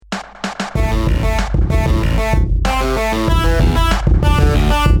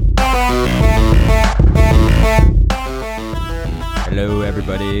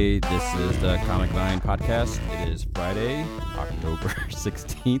everybody. This is the Comic Vine podcast. It is Friday, October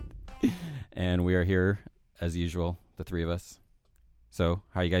 16th, and we are here, as usual, the three of us. So,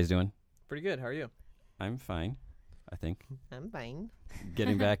 how are you guys doing? Pretty good. How are you? I'm fine, I think. I'm fine.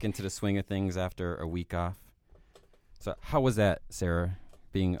 Getting back into the swing of things after a week off. So, how was that, Sarah,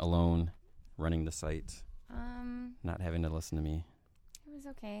 being alone, running the site, not having to listen to me? It was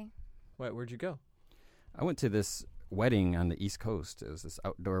okay. Where'd you go? I went to this wedding on the East Coast. It was this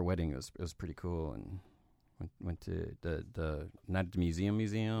outdoor wedding. It was pretty cool, and went to the not the museum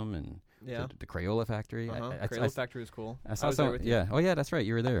and the Crayola factory. Crayola factory was cool. I saw was some. there with you. Yeah. Oh yeah, that's right.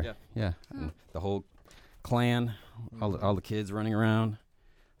 You were there. Yeah. And the whole clan, all the kids running around.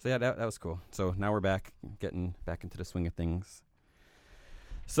 So yeah, that was cool. So now we're getting back into the swing of things.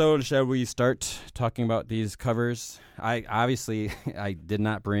 So shall we start talking about these covers? I did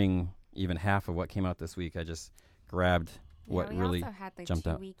not bring even half of what came out this week. I just grabbed what really also had, jumped 2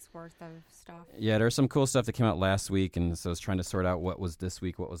 out. weeks worth of stuff. Yeah, there's some cool stuff that came out last week, and so I was trying to sort out what was this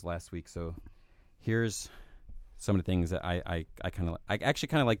week, what was last week. So here's some of the things that I actually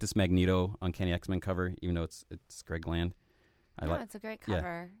kind of like this Magneto Uncanny X-Men cover, even though it's Greg Land. It's a great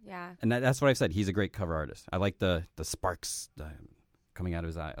cover. Yeah. And that's what I've said. He's a great cover artist. I like the sparks coming out of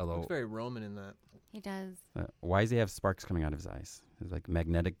his eye. Although Looks very Roman in that. He does. Why does he have sparks coming out of his eyes? It's like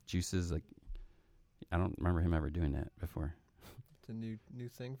magnetic juices. Like I don't remember him ever doing that before. It's a new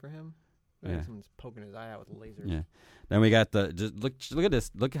thing for him. Yeah. Someone's poking his eye out with lasers. Yeah. Then we got look at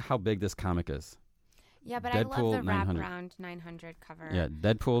this. Look at how big this comic is. Yeah, but Deadpool I love the 900. wraparound 900 cover. Yeah,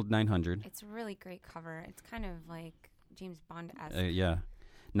 Deadpool 900. It's a really great cover. It's kind of like James Bond-esque. Yeah.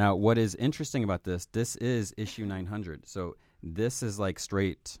 Now, what is interesting about this is issue 900. So this is like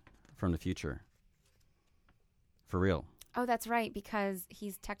straight from the future. For real. Oh, that's right, because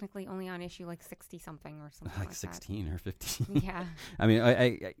he's technically only on issue like 60-something or something like 16 or 15. Yeah. I mean,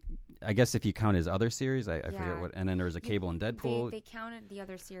 I guess if you count his other series, I forget what. And then there was a Cable and Deadpool. They counted the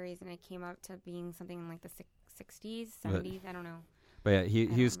other series, and it came up to being something in like the 60s, 70s. I don't know. But yeah,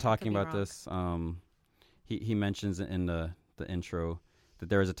 he was talking about wrong. this. He mentions in the intro that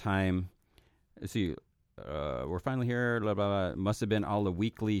there was a time. Let's see. We're finally here. Blah, blah, blah. It must have been all the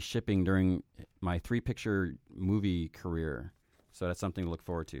weekly shipping during my 3-picture movie career. So that's something to look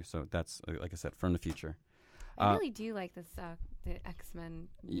forward to. So that's, like I said, from the future. I really do like this, the X-Men.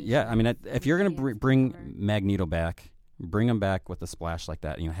 Yeah, I mean, if you're going to bring Magneto back, bring him back with a splash like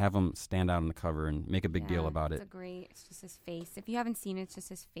that. Have him stand out on the cover and make a big deal about it. It's just his face. If you haven't seen it, it's just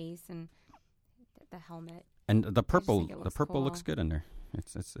his face and the helmet. And the purple cool. looks good in there.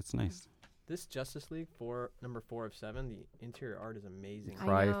 It's nice. This Justice League number 4 of 7, the interior art is amazing.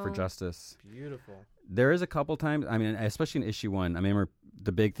 Cry for Justice. Beautiful. There is a couple times, I mean, especially in issue 1. I remember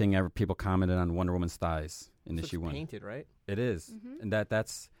the big thing people commented on Wonder Woman's thighs in issue 1. It's painted, right? It is. And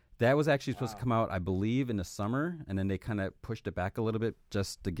that was actually supposed to come out, I believe, in the summer, and then they kind of pushed it back a little bit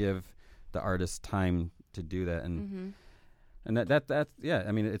just to give the artist time to do that. And and that yeah,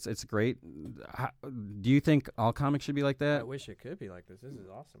 I mean, it's great. Do you think all comics should be like that? I wish it could be like this. This is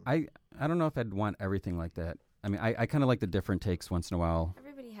awesome. I don't know if I'd want everything like that. I mean, I kind of like the different takes once in a while.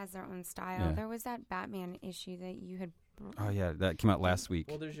 Everybody has their own style. Yeah. There was that Batman issue that you had. Oh yeah, that came out last week.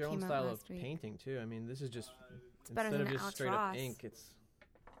 Well, there's your own style of painting too. I mean, this is just better instead than of just Alex straight Ross. up ink. It's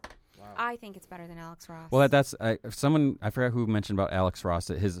wow. I think it's better than Alex Ross. Well, that's someone I forgot who mentioned about Alex Ross.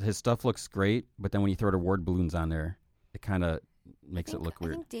 That his stuff looks great, but then when you throw the word balloons on there, it kind of makes it look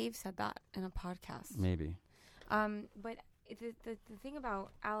weird. I think Dave said that in a podcast. Maybe. But the thing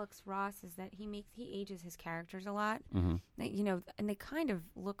about Alex Ross is that he ages his characters a lot. Mm-hmm. And they kind of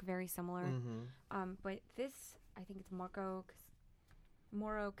look very similar. But this, I think it's Mauro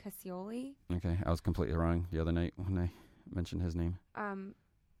Cassioli. Okay, I was completely wrong the other night when I mentioned his name.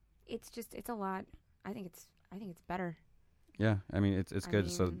 It's a lot. I think it's better. Yeah, I mean it's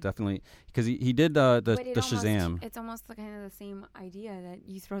good. So definitely because he did the Shazam. It's almost kind of the same idea that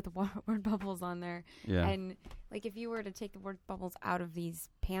you throw the word bubbles on there. Yeah. And like if you were to take the word bubbles out of these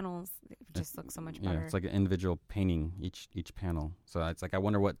panels, it would just look so much better. Yeah, it's like an individual painting each panel. So it's like I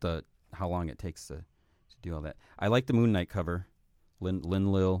wonder how long it takes to do all that. I like the Moon Knight cover.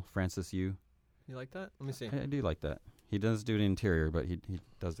 Lin Lil, Francis Yu. You like that? Let me see. I do like that. He does do the interior, but he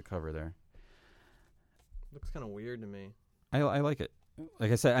does the cover there. Looks kind of weird to me. I like it.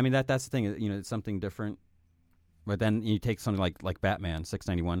 Like I said, I mean that's the thing. It's something different. But then you take something like Batman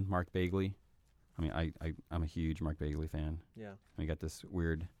 691, Mark Bagley. I mean, I'm a huge Mark Bagley fan. Yeah. We got this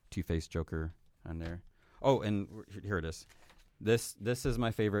weird Two-Face Joker on there. Oh, and here it is. This is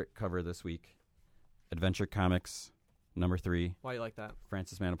my favorite cover this week. Adventure Comics number 3. Why you like that?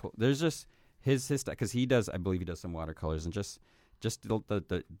 Francis Manapul. There's just his stuff because I believe he does some watercolors and just just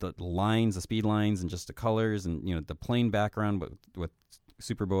the lines, the speed lines, and just the colors, and the plain background with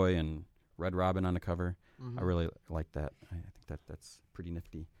Superboy and Red Robin on the cover. Mm-hmm. I really like that. I think that's pretty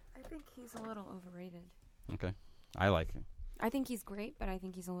nifty. I think he's a little overrated. Okay, I like him. I think he's great, but I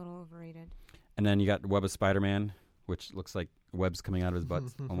think he's a little overrated. And then you got Web of Spider-Man, which looks like webs coming out of his butt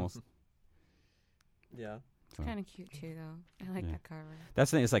almost. Yeah. So. Kind of cute too, though. I like that cover.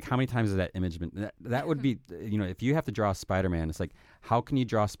 That's the thing. It's like, how many times has that image been? That would be, if you have to draw Spider-Man, it's like, how can you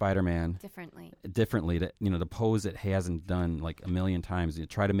draw Spider-Man differently? To the pose it hasn't done like a million times. You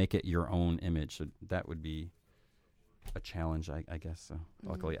try to make it your own image. So that would be a challenge, I guess. So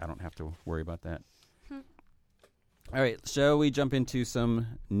luckily, I don't have to worry about that. All right, shall we jump into some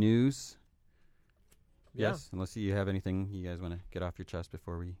news? Yeah. Yes, unless you have anything you guys want to get off your chest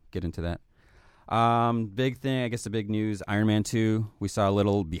before we get into that. Big thing, I guess the big news, Iron Man 2. We saw a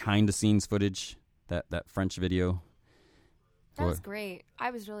little behind-the-scenes footage, that French video. That was great.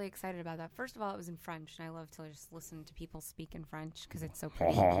 I was really excited about that. First of all, it was in French, and I love to just listen to people speak in French because it's so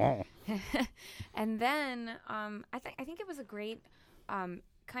pretty. And then I think it was a great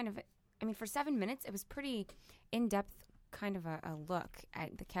for 7 minutes, it was pretty in-depth kind of a look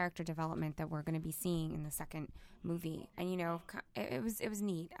at the character development that we're going to be seeing in the second movie. And, it was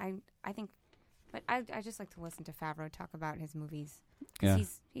neat. I think... But I just like to listen to Favreau talk about his movies.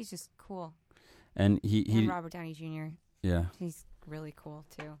 Because he's just cool. And and Robert Downey Jr. Yeah. He's really cool,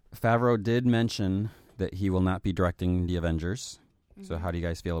 too. Favreau did mention that he will not be directing the Avengers. Mm-hmm. So how do you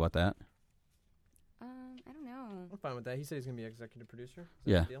guys feel about that? I don't know. I'm fine with that. He said he's going to be executive producer.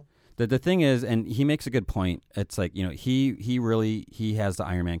 Yeah. The thing is, and he makes a good point, it's like, he has the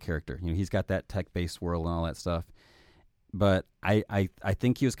Iron Man character. He's got that tech-based world and all that stuff. But I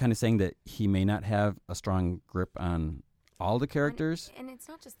think he was kind of saying that he may not have a strong grip on all the characters. And it's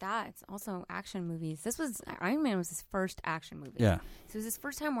not just that. It's also action movies. Iron Man was his first action movie. Yeah. So it was his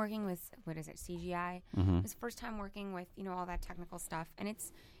first time working with, CGI. Mm-hmm. His first time working with, all that technical stuff. And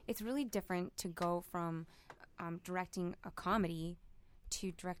it's really different to go from directing a comedy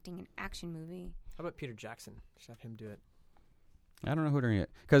to directing an action movie. How about Peter Jackson? Just have him do it. I don't know who they're going to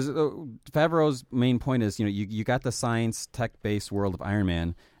get. Because Favreau's main point is, you got the science, tech-based world of Iron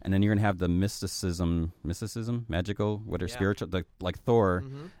Man, and then you're going to have the mysticism, magical, spiritual, like Thor,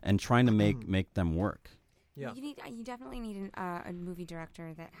 and trying to make them work. Yeah. You definitely need a movie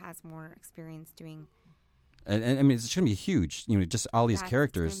director that has more experience doing. And I mean, it's going to be huge. Just all these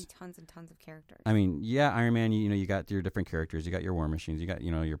characters. It's going to be tons and tons of characters. I mean, yeah, Iron Man. You got your different characters. You got your War Machines. You got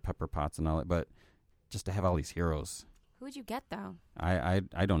your Pepper Potts and all that. But just to have all these heroes. Who would you get, though? I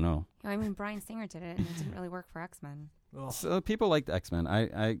don't know. I mean, Bryan Singer did it, and it didn't really work for X-Men. So people like the X-Men.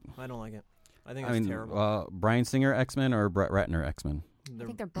 I don't like it. I think it's terrible. Bryan Singer X-Men or Brett Ratner X-Men? I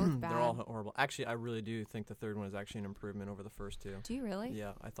think they're both bad. They're all horrible. Actually, I really do think the third one is actually an improvement over the first two. Do you really?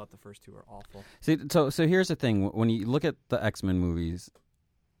 Yeah, I thought the first two were awful. See, so here's the thing. When you look at the X-Men movies,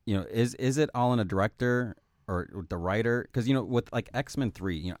 is it all in a director or the writer? Because, with like X-Men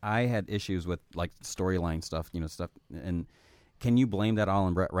 3, I had issues with like storyline stuff, stuff. And can you blame that all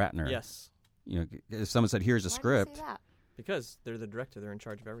on Brett Ratner? Yes. If someone said, here's a script. Why do you say that? Because they're the director. They're in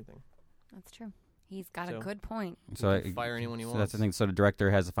charge of everything. That's true. He's got a good point. So fire anyone he wants. That's the thing. So the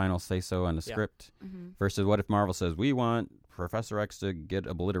director has the final say-so on the script. Mm-hmm. Versus what if Marvel says, we want Professor X to get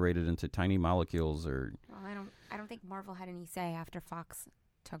obliterated into tiny molecules or... Well, I don't think Marvel had any say after Fox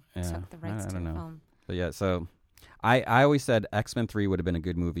took the rights to the film. But yeah, so I always said X-Men 3 would have been a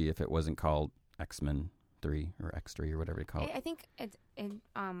good movie if it wasn't called X-Men 3 or X3 or whatever you call it. I think it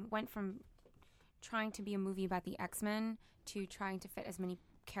went from trying to be a movie about the X-Men to trying to fit as many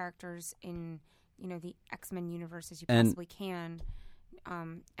characters in the X-Men universe as you possibly can.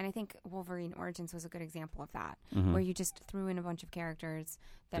 And I think Wolverine Origins was a good example of that, where you just threw in a bunch of characters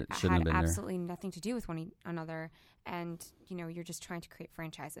that had absolutely nothing to do with one another, and you're just trying to create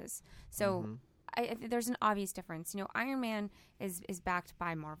franchises. So there's an obvious difference. Iron Man is backed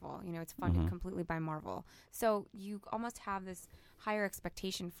by Marvel. It's funded completely by Marvel. So you almost have this higher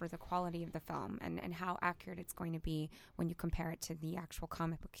expectation for the quality of the film and how accurate it's going to be when you compare it to the actual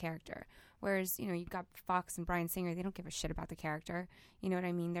comic book character. Whereas, you've got Fox and Bryan Singer, they don't give a shit about the character. You know what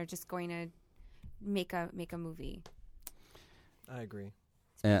I mean? They're just going to make a movie. I agree.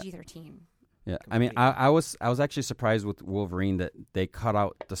 It's PG-13. Yeah, I mean, I was actually surprised with Wolverine that they cut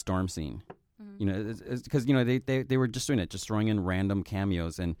out the storm scene. Because they were just doing it, just throwing in random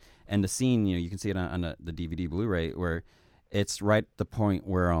cameos, and the scene, you can see it on the DVD Blu-ray where it's right at the point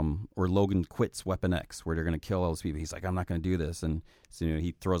where Logan quits Weapon X, where they're going to kill all those people. He's like, I'm not going to do this, and so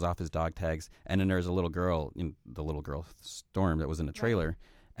he throws off his dog tags, and then there's a little girl, the little girl Storm that was in the trailer,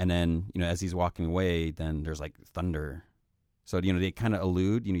 and then as he's walking away, then there's like thunder, So they kind of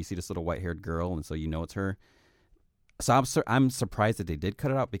allude. You see this little white-haired girl, and so it's her. So I'm surprised that they did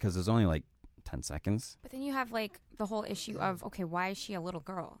cut it out because there's only like 10 seconds. But then you have like the whole issue of, okay, why is she a little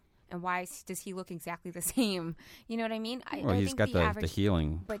girl? And why does he look exactly the same? You know what I mean? Well, he's got the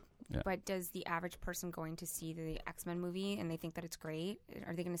healing. But does the average person going to see the X-Men movie and they think that it's great?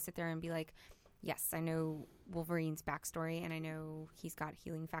 Are they going to sit there and be like, yes, I know Wolverine's backstory and I know he's got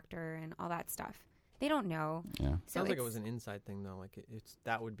healing factor and all that stuff? They don't know. Yeah. So sounds like it was an inside thing though. Like it's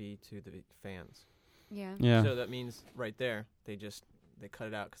that would be to the fans. Yeah. Yeah. So that means right there they cut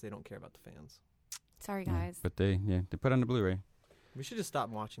it out because they don't care about the fans. Sorry, guys. But they put on the Blu-ray. We should just stop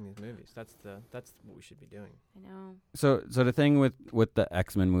watching these movies. That's what we should be doing. I know. So the thing with the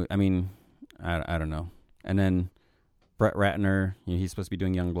X-Men movie, I mean, I don't know. And then Brett Ratner, he's supposed to be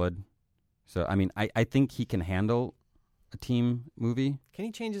doing Youngblood. So I mean, I think he can handle a team movie. Can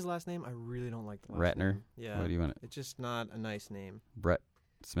he change his last name? I really don't like the last Ratner. name. Yeah. What do you want? It's just not a nice name. Brett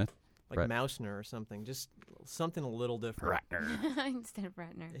Smith. Like Brett. Mousner or something. Just something a little different. Ratner. Instead of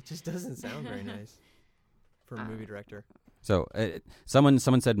Ratner. It just doesn't sound very nice for a movie director. So someone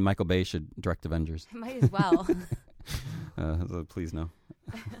said Michael Bay should direct Avengers. Might as well. So please no.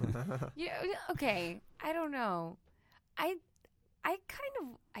 Yeah. Okay. I don't know. I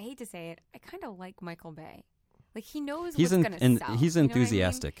hate to say it. I kind of like Michael Bay. Like he knows what's going to sell. He's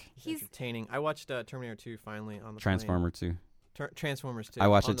enthusiastic. I mean? He's entertaining. I watched Terminator 2 finally on the Transformer 2. Transformers 2. I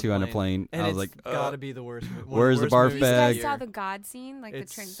watched it too on a plane. And I was it's like, gotta be the worst. Where's the barf bag? You guys saw the God scene, like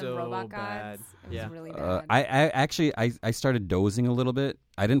it's the so robot bad. gods. It was really bad. bad. I started dozing a little bit.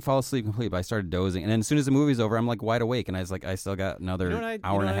 I didn't fall asleep completely, but I started dozing. And then as soon as the movie's over, I'm like wide awake, and I was like, I still got another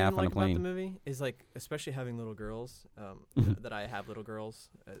hour and a half on the plane. About the movie is like, especially having little girls, that I have little girls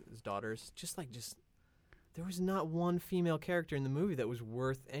as daughters. Just there was not one female character in the movie that was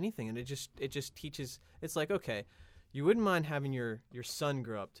worth anything, and it just teaches. It's like, okay, you wouldn't mind having your son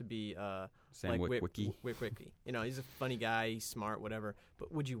grow up to be Sam like Witwicky. Witwicky. He's a funny guy, he's smart, whatever.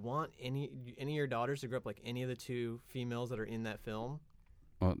 But would you want any of your daughters to grow up like any of the two females that are in that film?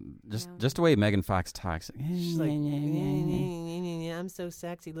 Well, just the way Megan Fox talks. She's like, I'm so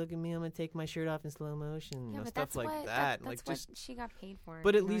sexy. Look at me. I'm gonna take my shirt off in slow motion. Yeah, but stuff that's like what, that. That's what she got paid for.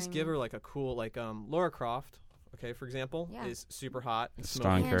 But at least give her like a cool, like Laura Croft. Okay, for example, is super hot and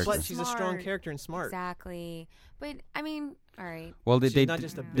strong character. But she's a strong character and smart. Exactly. But I mean, all right. Well, she's not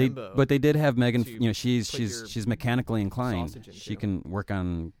just a bimbo. But they did have Megan. She's mechanically inclined. She can work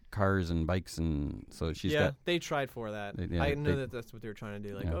on cars and bikes, and so she's got. They tried for that. I know that's what they were trying to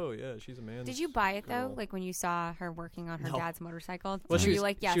do. Like, she's a man. Did you buy it though? Like when you saw her working on her dad's motorcycle? Well, were you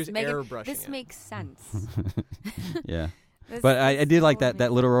like, yes, she was Megan, airbrushing this it. makes sense. Yeah. But I did like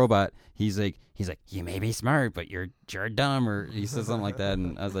that little robot. He's like, you may be smart, but you're dumb, or he says something like that,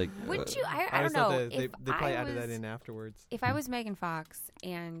 and I was like, wouldn't you? I don't know. They probably added that in afterwards. If I was Megan Fox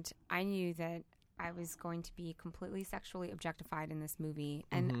and I knew that I was going to be completely sexually objectified in this movie,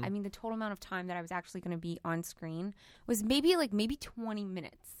 and I mean the total amount of time that I was actually going to be on screen was maybe 20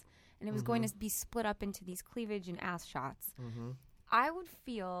 minutes, and it was going to be split up into these cleavage and ass shots, I would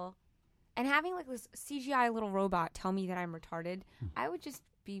feel. And having like this CGI little robot tell me that I'm retarded, I would just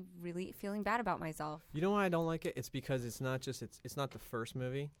be really feeling bad about myself. You know why I don't like it? It's because it's not the first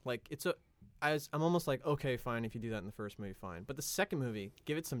movie. Like I'm almost like, okay, fine, if you do that in the first movie, fine. But the second movie,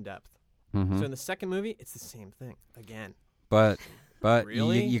 give it some depth. So in the second movie, it's the same thing again. But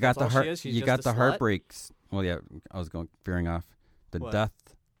really? you got That's the all she is? She's you just got a the slut? heartbreaks. Well, yeah, I was veering off the What? death.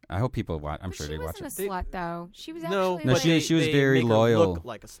 I hope people watch. I'm sure they watch She it. wasn't a slut though. She was No, actually No, like, she was they very make her loyal. look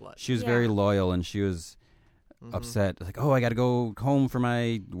like a slut. She was Yeah. very loyal, and she was upset. Like, oh, I got to go home for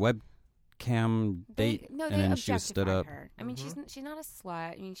my webcam date. No, and they then she was stood objectified up. her. I mean, she's not a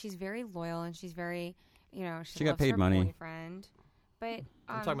slut. I mean, she's very loyal and she's very, she got loves paid her money. boyfriend. But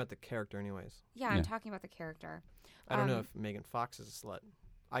I'm talking about the character, anyways. Yeah, I'm talking about the character. I don't know if Megan Fox is a slut.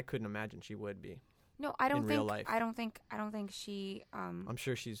 I couldn't imagine she would be. No, I don't in think. real life. I don't think she. I'm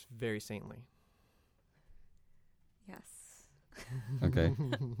sure she's very saintly. Yes. Okay.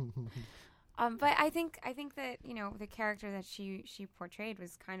 But I think that the character that she portrayed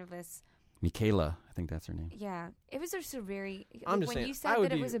was kind of this. Michaela, I think that's her name. Yeah, it was just a very. I'm like, just when saying, you I said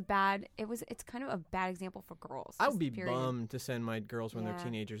would that it be- was a bad. It's kind of a bad example for girls. I just would be period. bummed to send my girls when they're Yeah.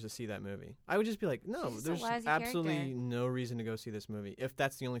 teenagers to see that movie. I would just be like, no, She's just a there's lousy absolutely character. no reason to go see this movie if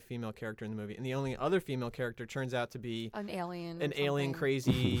that's the only female character in the movie, and the only other female character turns out to be An alien. an or alien something.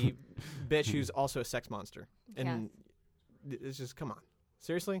 crazy bitch who's also a sex monster. And it's just, come on,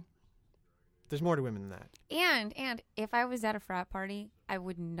 seriously. There's more to women than that. And if I was at a frat party, I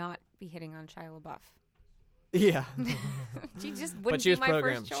would not be hitting on Shia LaBeouf. Yeah, She just wouldn't but she be was my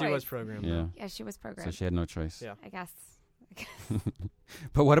programmed. first choice. She was programmed. Yeah. Yeah, she was So programmed. she had no choice. Yeah. I guess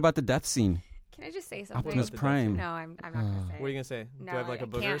But what about the death scene? Can I just say something? Optimus Prime. No, I'm not gonna say. What are you gonna say? No, Do I have like a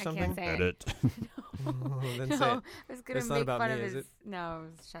booger or something? I can't say it. Edit. Then No, say it. I was gonna It's not make about fun me, of is his. it? No,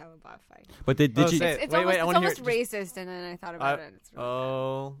 it was Shia LaBeouf fight. But did Oh, you? say it. It's Wait, almost, I wanna hear it's it. almost racist, and then I thought about it. It's really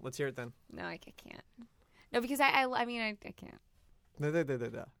Oh, let's hear it then. no, I can't. No, because I mean, I can't. No.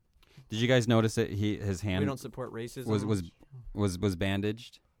 Did you guys notice that his We hand don't support racism. was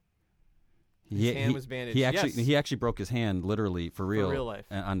bandaged? His hand was bandaged. He actually broke his hand literally for real life.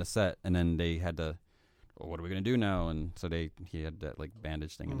 on the set, and then they had to. Well, what are we gonna do now? And so he had that like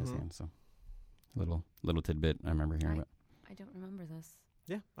bandage thing in his hand. So little tidbit I remember hearing about. I don't remember this.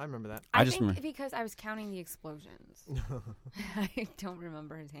 Yeah, I remember that. I I just think remember- because I was counting the explosions. I don't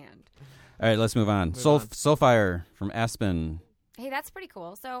remember his hand. All right, let's move on. Move on. Soulfire from Aspen. Hey, that's pretty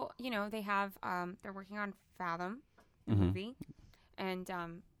cool. So, they have they're working on Fathom, the Mhm. movie, and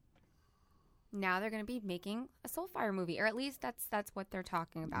now they're going to be making a Soulfire movie, or at least that's what they're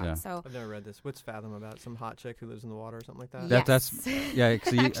talking about. Yeah. So, I've never read this. What's Fathom about? Some hot chick who lives in the water or something like that? Yeah. That's yeah.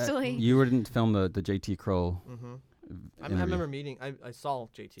 So Actually. you didn't film the JT Kroll. Mm-hmm. I interview. remember meeting. I saw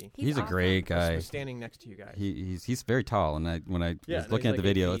JT. He's a awesome. great I guy. was standing next to you guys. He's very tall, and when I Yeah, was no, looking he's at the like 8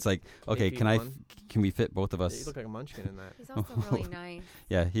 video, feet- it's like, okay, 8 feet can can we fit both of Yeah, us? you look like a munchkin in that. He's also really nice.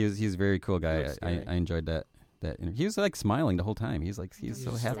 Yeah, he's a very cool guy. looks I scary. enjoyed that. He was like smiling the whole time. He's so He's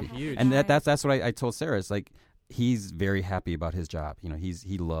so happy. huge. And that's what I told Sarah. It's like he's very happy about his job.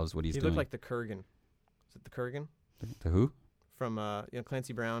 He loves what he's He doing. looked like the Kurgan. Is it the Kurgan the who? from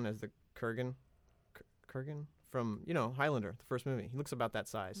Clancy Brown as the Kurgan? Kurgan from Highlander, the first movie. He looks about that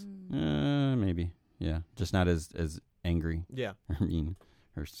size. Maybe. Yeah, just not as angry Yeah. or mean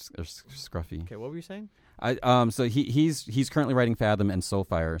or scruffy. Okay, what were you saying? So he's currently writing Fathom and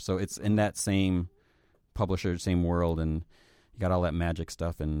Soulfire. So it's in that same publisher, same world, and you got all that magic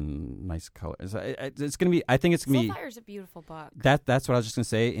stuff and nice colors. It's gonna be. I think it's gonna be. Soulfire's a beautiful book. That's what I was just gonna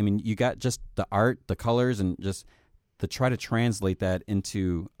say. I mean, you got just the art, the colors, and just to try to translate that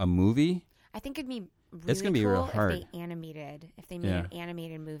into a movie. I think it'd be really It's gonna be cool real hard. if they made Yeah. an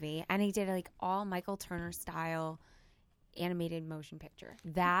animated movie, and he did like all Michael Turner style animated motion picture.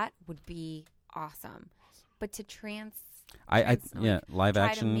 That would be awesome. But to Live try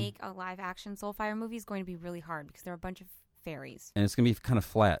action, to make a live action Soulfire movie is going to be really hard because there are a bunch of fairies. and it's gonna be kind of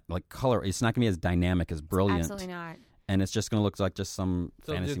flat, like color. It's not gonna be as dynamic, as brilliant, Absolutely not. and it's just gonna look like just some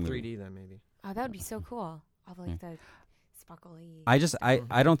So fantasy do movie. 3D then maybe. Oh, that would be so cool. All the the sparkly.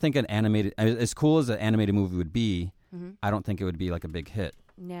 I don't think an animated, as cool as an animated movie would be, Mhm. I don't think it would be like a big hit.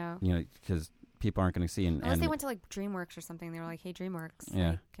 No. Because people aren't going to see an Unless they went to like DreamWorks or something, they were like, "Hey, DreamWorks." Yeah,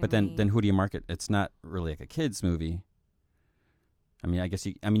 like, but can then we-" who do you market? It's not really like a kids movie. I mean, I guess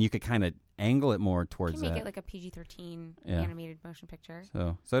you could kind of angle it more towards can make that. it like a PG-13 Yeah. animated motion picture.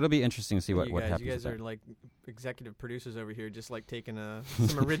 So it'll be interesting to see what happens. You guys with are that. like executive producers over here, just like taking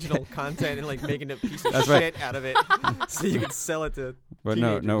some original content and like making a piece of That's right. shit out of it, so you can sell it to. But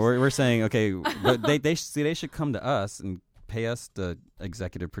no, teenagers. we're saying okay, but they should come to us and pay us the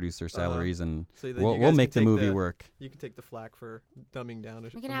executive producer salaries, and So that you we'll guys make can the take movie work. You can take the flack for dumbing down.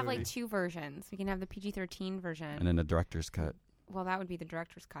 We can have like two versions. We can have the PG-13 version. And then the director's cut. Well, that would be the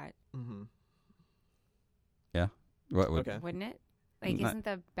director's cut, Mm-hmm. What would? Okay. wouldn't it? Like, Not- isn't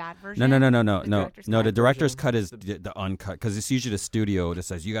the bad version? No. The No, director's the cut? director's version cut is is the uncut, because it's usually the studio that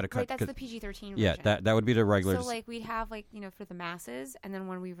says you got to cut. Right, that's 'cause- the PG-13 version. yeah, that would be the regular. So, like, we'd have, like, for the masses, and then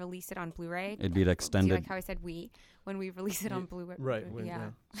when we release it on Blu-ray... It'd be the See, extended. like how I said when we release it on Blu-ray... Right. Yeah.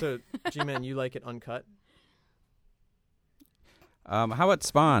 So, G-Man, you like it uncut? How about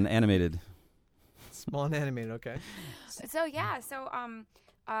Spawn animated? Small and animated. Okay. So, yeah. So,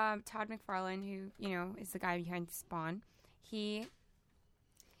 Todd McFarlane, who, is the guy behind Spawn, he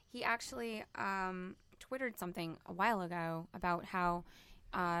actually Twittered something a while ago about how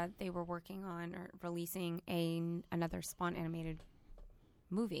they were working on or releasing another Spawn animated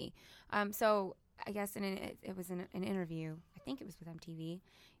movie. So I guess it was in an interview. I think it was with MTV.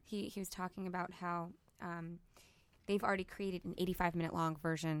 He was talking about how they've already created an 85-minute long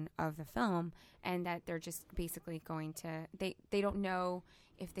version of the film, and that they're just basically going to they don't know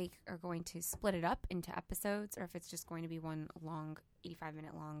if they are going to split it up into episodes or if it's just going to be one long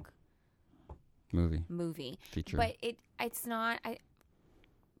 85-minute long movie feature. But it's not.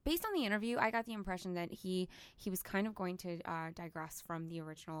 Based on the interview, I got the impression that he was kind of going to digress from the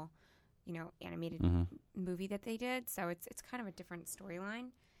original, animated movie that they did. So it's kind of a different storyline.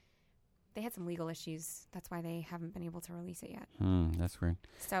 They had some legal issues. That's why they haven't been able to release it yet. That's weird.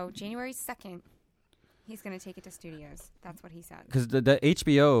 So January 2nd, he's going to take it to studios. That's what he said. Because the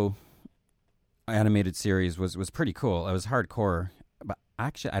HBO animated series was pretty cool. It was hardcore, but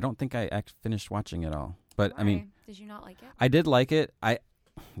actually, I don't think I finished watching it all. But I mean, Did you not like it? I did like it.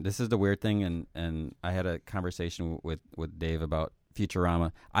 This is the weird thing, and I had a conversation with Dave about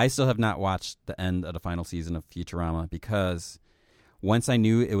Futurama. I still have not watched the end of the final season of Futurama because once I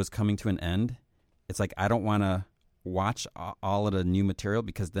knew it was coming to an end, it's like I don't want to watch all of the new material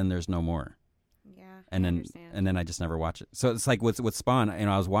because then there's no more. Yeah, and then I just never watch it. So it's like with Spawn,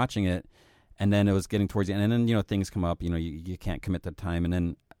 I was watching it, and then it was getting towards the end, and then things come up, you can't commit the time, and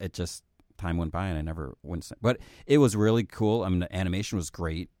then it just time went by, and I never went. But it was really cool. I mean, the animation was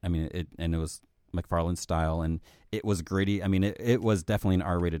great. I mean, it was McFarlane style, and it was gritty. I mean, it was definitely an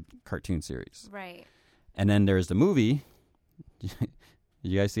R-rated cartoon series. Right. And then there's the movie.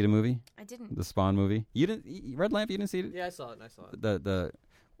 You guys see the movie? I didn't. The Spawn movie. You didn't. Red Lamp. You didn't see it? Yeah, I saw it.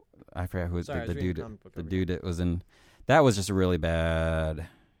 I forgot who Sorry, the dude that was in. That was just a really bad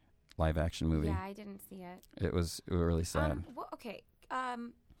live action movie. Yeah, I didn't see it. It was really sad. Okay.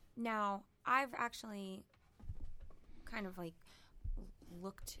 Now I've actually kind of like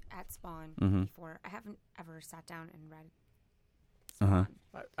looked at Spawn before. I haven't ever sat down and read Spawn.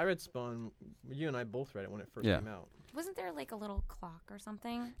 I read Spawn. You and I both read it when it first came out. Wasn't there like a little clock or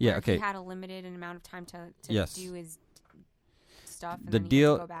something? Yeah. Where Okay. He had a limited amount of time to do his stuff, and the then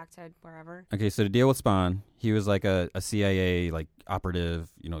deal. He had to go back to wherever. Okay, so the deal with Spawn, he was like a CIA like operative,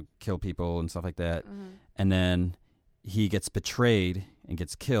 kill people and stuff like that, and then he gets betrayed and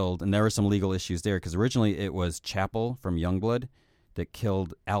gets killed, and there were some legal issues there because originally it was Chapel from Youngblood that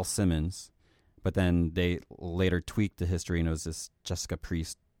killed Al Simmons, but then they later tweaked the history, and it was this Jessica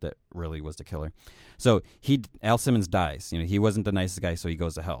Priest that really was the killer. So Al Simmons dies. He wasn't the nicest guy, so he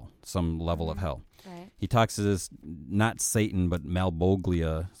goes to hell, some level of hell. Right. He talks to this, not Satan, but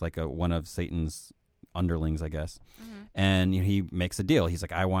Malboglia. It's like one of Satan's underlings, I guess. And he makes a deal. He's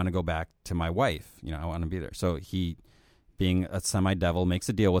like, I want to go back to my wife. I want to be there. So he, being a semi-devil, makes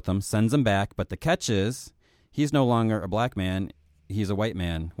a deal with him, sends him back. But the catch is, he's no longer a black man. He's a white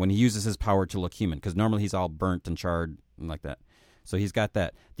man when he uses his power to look human, because normally he's all burnt and charred and like that. So he's got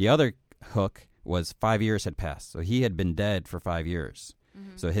that. The other hook was 5 years had passed. So he had been dead for 5 years.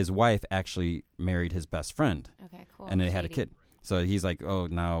 So his wife actually married his best friend. Okay, cool. And they had a kid. So he's like, oh,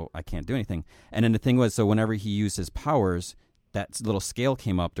 now I can't do anything. And then the thing was, so whenever he used his powers, that little scale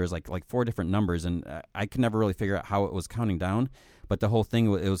came up. There's like 4 different numbers, and I could never really figure out how it was counting down. But the whole thing,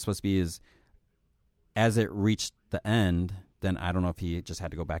 it was supposed to be is, as it reached the end, then I don't know if he just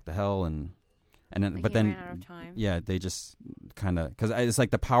had to go back to hell, and then, like but he then, ran out of time. yeah, they just kind of, because it's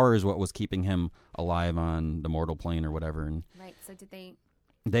like the power is what was keeping him alive on the mortal plane or whatever, and Right. So did they?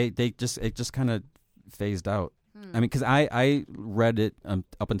 it just kind of phased out. I mean, because I read it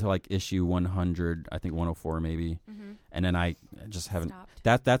up until like issue 100, I think 104 maybe, and then I just haven't.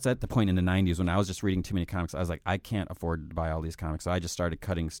 Stopped. That's at the point in the 90s when I was just reading too many comics. I was like, I can't afford to buy all these comics, so I just started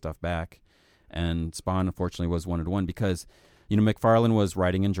cutting stuff back. And Spawn, unfortunately, was one of the one because, McFarlane was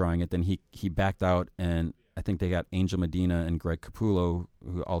writing and drawing it. Then he backed out, and I think they got Angel Medina and Greg Capullo,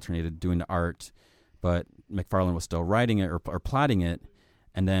 who alternated doing the art, but McFarlane was still writing it or plotting it.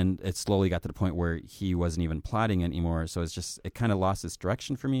 And then it slowly got to the point where he wasn't even plotting it anymore. So it kind of lost its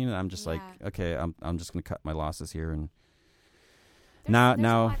direction for me. And I'm just like, okay, I'm just going to cut my losses here. And there's a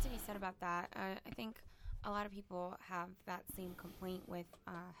lot to be said about that. I think a lot of people have that same complaint with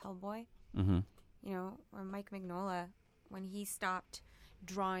Hellboy. Or Mike Mignola, when he stopped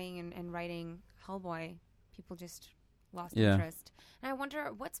drawing and writing Hellboy, people just lost interest. And I wonder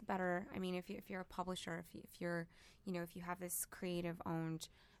what's better. I mean, if you're a publisher, if you're if you have this creative-owned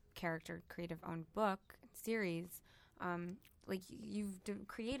character, creative-owned book series, like you've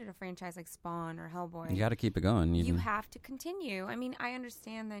created a franchise like Spawn or Hellboy. You got to keep it going. You have to continue. I mean, I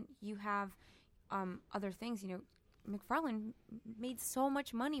understand that you have other things. McFarlane made so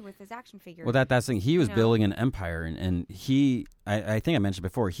much money with his action figures. Well, that's the thing. He was building an empire, and I think I mentioned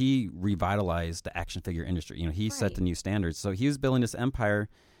before, he revitalized the action figure industry. He set the new standards. So he was building this empire.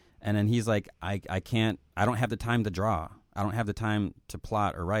 And then he's like, I don't have the time to draw. I don't have the time to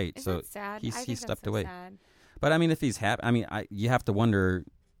plot or write. Isn't so that sad? he stepped away. Sad. But I mean, if he's happy, you have to wonder.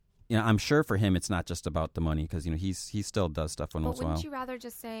 I'm sure for him, it's not just about the money because he still does stuff once in a while. But wouldn't you rather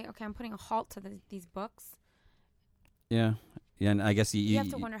just say, okay, I'm putting a halt to these books? Yeah, and I guess you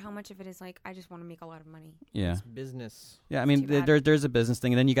have to wonder how much of it is like I just want to make a lot of money. Yeah, it's business. Yeah, I mean, there's a business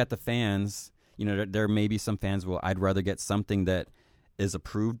thing, and then you got the fans. There may be some fans I'd rather get something that is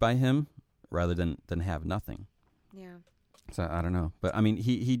approved by him rather than have nothing. Yeah. So I don't know. But I mean,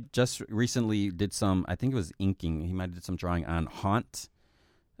 he just recently did some, I think it was inking. He might have did some drawing on Haunt.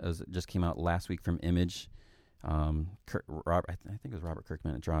 It just came out last week from Image. I think it was Robert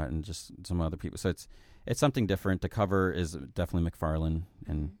Kirkman that draw it, and just some other people. So it's something different. The cover is definitely McFarlane,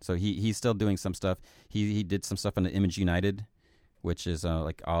 and so he's still doing some stuff. He did some stuff on the Image United, which is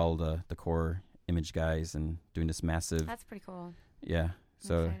like all the core Image guys, and doing this massive. That's pretty cool. Yeah. I'm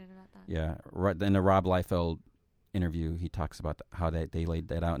So excited about that. yeah, in the Rob Liefeld interview, he talks about how they laid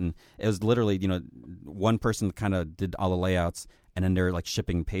that out, and it was literally one person kind of did all the layouts, and then they're like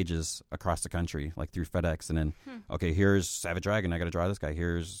shipping pages across the country, like through FedEx, and then okay, here's Savage Dragon, I got to draw this guy.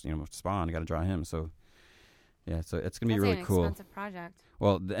 Here's Spawn, I got to draw him. So yeah, so it's gonna be That's really an cool. expensive project.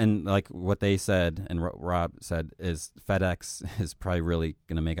 Well, and like what they said, and Rob said, is FedEx is probably really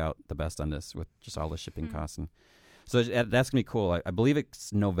gonna make out the best on this with just all the shipping costs, and so that's gonna be cool. I believe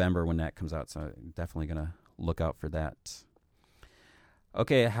it's November when that comes out, so I'm definitely gonna look out for that.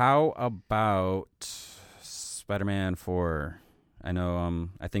 Okay, how about Spider-Man 4? I know,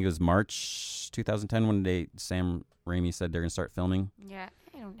 I think it was March 2010 when Sam Raimi said they're going to start filming. Yeah,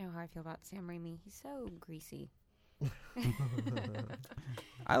 I don't know how I feel about Sam Raimi. He's so greasy.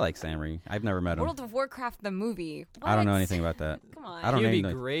 I like Sam Raimi. I've never met him. World of Warcraft, the movie. I don't know What? anything about that. Come on. I don't He'd know be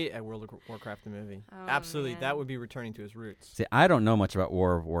anything. great at World of Warcraft, the movie. Oh, Absolutely, man. that would be returning to his roots. See, I don't know much about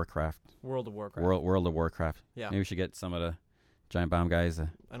World of Warcraft. World of Warcraft. World of Warcraft. Yeah. Maybe we should get some of the Giant Bomb guys.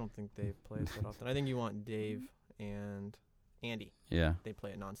 I don't think Dave plays that often. I think you want Dave and Andy. Yeah. They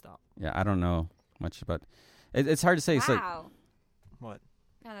play it nonstop. Yeah, I don't know much about it's hard to say. It's like, Wow. What?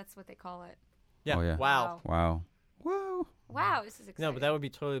 No, that's what they call it. Yeah. Oh, yeah. Wow. wow. Whoa. Wow, this is exciting. No, but that would be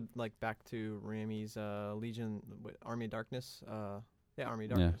totally like back to Raimi's Legion, Army of Darkness. Army of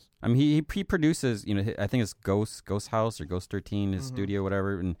Darkness. I mean, he produces, I think it's Ghost House or Ghost 13, his Mhm. studio,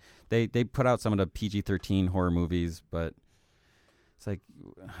 whatever, and they put out some of the PG-13 horror movies, but it's like,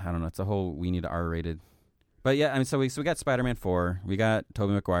 I don't know, it's a whole, we need R-rated. But yeah, I mean, so we got Spider-Man 4, we got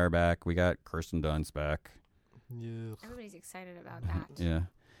Tobey Maguire back, we got Kirsten Dunst back. Yeah. Everybody's excited about that. Yeah.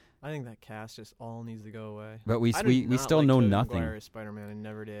 I think that cast just all needs to go away. But we I do not still like know Tobey nothing. Maguire as Spider-Man. I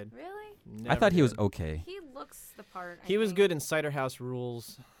never did. Really? I thought he was okay. He looks the part. I He was think. good in Cider House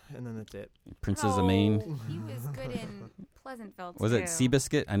Rules, and then that's it. Princess of Maine. No, He was good in Pleasantville, Was too. it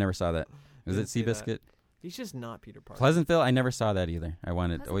Seabiscuit? I never saw that. Was it Didn't see that. Seabiscuit? He's just not Peter Parker. Pleasantville? I never saw that either. I always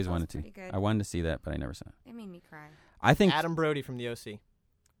Pleasantville's wanted to. pretty good. I wanted to see that, but I never saw it. It made me cry. I think. Adam Brody from the OC.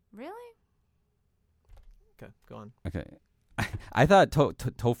 Really? Okay, go on. Okay. I thought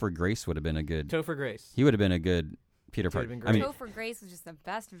Topher Grace would have been a good. Topher Grace. He would have been a good Peter He would've Parker. been I mean, Topher Grace was just the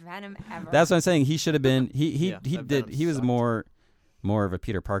best Venom ever. that's what I'm saying. He should have been. He Yeah, that Venom He was sucked. more of a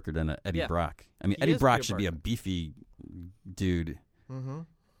Peter Parker than a Eddie Yeah. Brock. I mean, He Eddie is Brock Peter should be a Parker. beefy dude. Mm-hmm.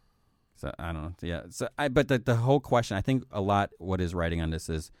 So I don't know. Yeah. So but the whole question, I think a lot what is writing on this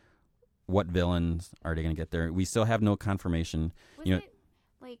is what villains are they going to get there? We still have no confirmation.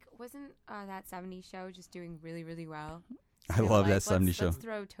 Wasn't that 70s show just doing really, really well? I So, love that let's- 70s show. Let's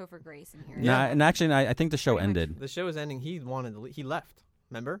throw Topher Grace in here. No, and actually, I think the show Pretty much. ended. The show is ending. He wanted to he left.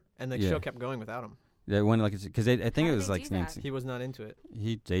 Remember? And the Yeah. show kept going without him. They went like because I think How it did was they like do that? Nancy. He was not into it.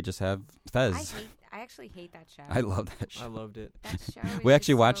 They just have Fez. I actually hate that show. I love that I show. loved it. That show We is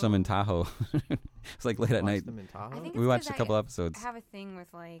actually just watched so- them in Tahoe. It's like late at Watched night. them in Tahoe. I think We it's watched 'cause a couple I episodes. have a thing with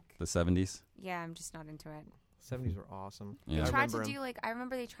The 70s. yeah, I'm just not into it. 70s were awesome. Yeah. They I tried to remember 'em. do I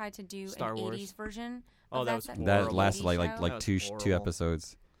remember they tried to do Star an Wars. 80s version. Oh, of that was that horrible. That lasted 80s like show. like That was two horrible.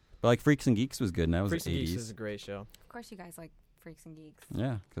 episodes. But like Freaks and Geeks was good, and that was Freaks the and Geeks 80s. is a great show. Of course, you guys like Freaks and Geeks.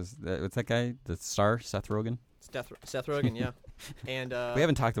 Yeah, because what's that guy? The star, Seth Rogen. Seth Rogen, yeah. And We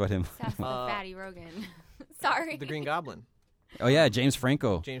haven't talked about him. Seth the Uh, Fatty Rogan. Sorry. the Green Goblin. Oh yeah, James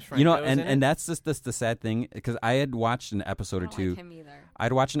Franco. James You know, Franco is in and it. that's just the sad thing because I had watched an episode I or don't two. like him either.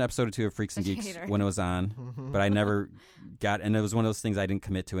 I'd watched an episode or two of Freaks and Such a Geeks hater. when it was on, but I never got. And it was one of those things I didn't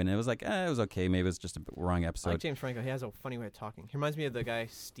commit to, and it was like, it was okay. Maybe it was just a wrong I like episode. James Franco. He has a funny way of talking. He reminds me of the guy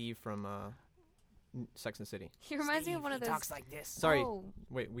Steve from Sex and the City. He reminds me of one of those. like this. Sorry. Oh,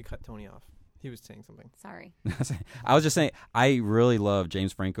 Wait, we cut Tony off. He was saying something. sorry. I was just saying, I really love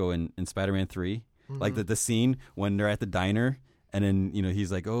James Franco in Spider-Man 3. Like Mm-hmm. the scene when they're at the diner, and then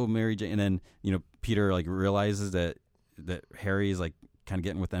he's like, "Oh, Mary Jane," and then Peter like realizes that Harry is like kind of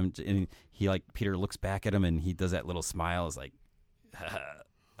getting with them, and he like Peter looks back at him and he does that little smile, is like,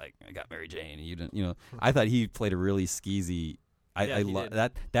 like I got Mary Jane. And you didn't, I thought he played a really skeezy. Yeah, I he love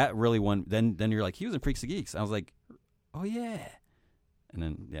did. that really won. Then you're like, he was in Freaks and Geeks. I was like, oh yeah, and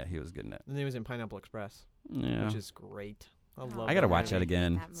then yeah, he was good in that. And he was in Pineapple Express, Yeah, which is great. I love I gotta that watch that movie.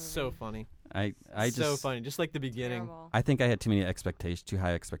 again. That movie. So funny. I so just funny. Just like the beginning. Terrible. I think I had too many expectations, too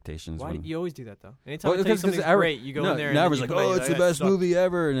high expectations. Why when, do you always do that though? Anytime Well, I tell you because something's great, you go in there and now then everyone's you like, come out oh, and it's you're the like, best "That sucked." movie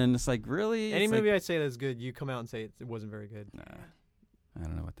ever, and then it's like, really? Any It's movie like, I say that's good, you come out and say it wasn't very good. nah, I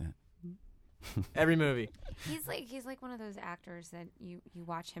don't know what that. Every movie. He's like one of those actors that you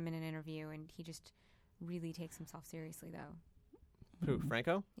watch him in an interview and he just really takes himself seriously though. Who?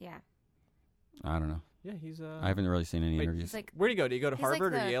 Franco? Yeah. I don't know. Yeah, he's. I haven't really seen any interviews. He's like, Where'd he go? Did he go to he's like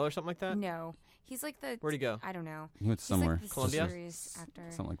Harvard or the- Yale or something like that? no, he's like the. Where'd he go? I don't know. He went He's somewhere. like the Columbia? serious actor.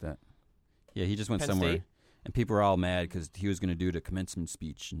 Something like that. Yeah, he just went Penn somewhere. State? And people were all mad because he was going to do the commencement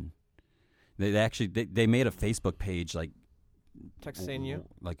speech. And they actually they made a Facebook page like Texas A&U?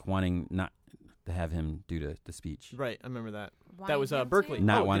 like wanting not to have him do the speech. Right, I remember that. Wanting That was him Berkeley. to?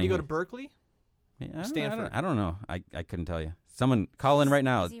 Not Did wanting he go him. to Berkeley? Yeah, I don't- Stanford. I don't know. I couldn't tell you. Someone call in right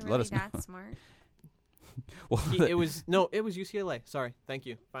now. Is he Let really us know. that smart? Well, It was UCLA. Sorry, thank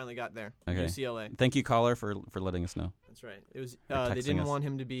you. Finally got there. Okay. UCLA. thank you, caller, for letting us know. That's right. It was. Or They texting didn't us. want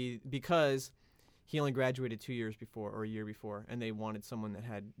him to be because he only graduated 2 years before or a year before, and they wanted someone that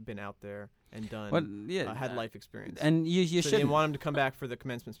had been out there and done What? Yeah, had life experience. and you so they shouldn't. didn't want him to come back for the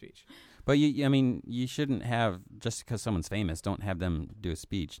commencement speech. But I mean, you shouldn't have just because someone's famous. Don't have them do a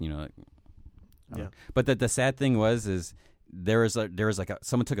speech. You know. Like, I don't Yeah. know. But the sad thing was there was like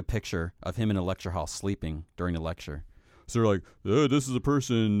someone took a picture of him in a lecture hall sleeping during the lecture. So they're like, this is a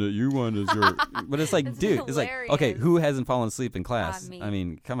person that you want as your. But it's like, That's dude, it's like, okay, hilarious. who hasn't fallen asleep in class? me. I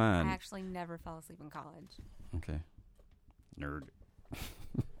mean, come on. I actually never fell asleep in college. Okay. Nerd.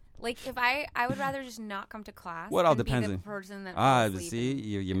 Like if I would rather just not come to class. What all than depends Be on- the person that fell asleep See,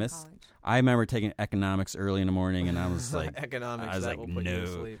 in you missed. college. I remember taking economics early in the morning, and I was like, Economics. I was that like, will put you to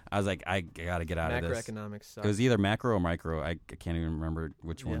no. sleep. I was like, I gotta get out of this. Macroeconomics sucks. It was either macro or micro. I can't even remember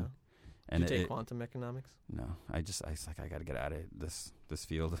which one. And Did you take quantum economics? no, I was like, I gotta get out of this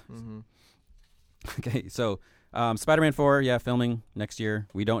field. Mm-hmm. Okay, so Spider-Man 4, yeah, filming next year.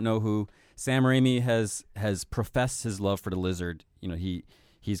 We don't know who. Sam Raimi has professed his love for the Lizard. You know,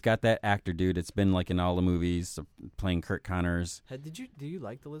 he's got that actor dude. It's been like in all the movies, playing Kurt Connors. Do you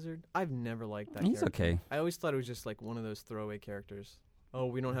like the Lizard? I've never liked that. He's character. okay. I always thought it was just like one of those throwaway characters. Oh,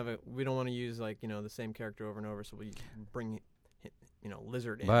 we don't want to use like the same character over and over, so we bring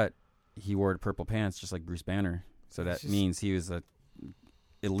Lizard in. But he wore purple pants just like Bruce Banner, so that It's just- means he was a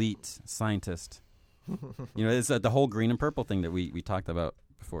elite scientist. You know, it's the whole green and purple thing that we talked about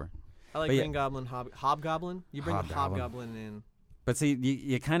before. I like but yeah. Green Goblin, Hobgoblin. You bring the Hobgoblin. Hobgoblin in. But see,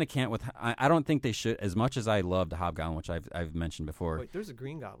 you kind of can't with. I don't think they should. As much as I love the Hobgoblin, which I've mentioned before, Wait, there's a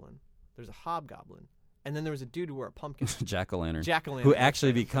Green Goblin. There's a Hobgoblin, and then there was a dude who wore a pumpkin. Jack-o'-lantern, Jack-o'-lantern. who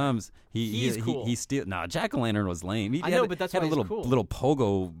actually becomes He's cool. He steal. No, Jack-o'-lantern was lame. He I had, know, but that's had why a he's little cool. little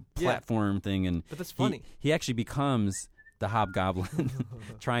pogo Yeah. platform thing, and But that's funny. He actually becomes the Hobgoblin,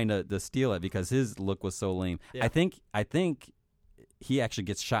 trying to steal it because his look was so lame. Yeah. I think he actually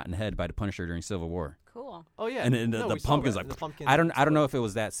gets shot in the head by the Punisher during Civil War. Cool. Oh yeah, And no, the we saw pumpkin's that. like, The pumpkin I don't know exploded. if it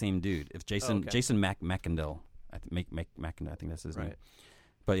was that same dude. If Jason okay. McIndell, McIndell, I think that's his name. Right.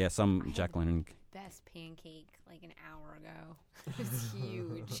 But yeah, I some had Jack Lantern. Best pancake like an hour ago. It was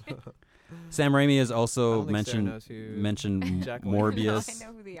huge. Sam Raimi has I also don't think Sarah mentioned knows who mentioned Jack No, Morbius. I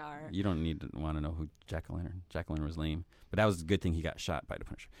know who they are. You don't need to want to know who Jack Lantern. Jack Lantern was lame, but that was a good thing he got shot by the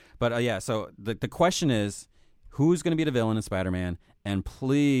Punisher. But yeah, so the question is, who's going to be the villain in Spider-Man? And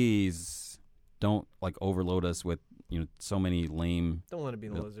please don't like overload us with so many lame. Don't let it be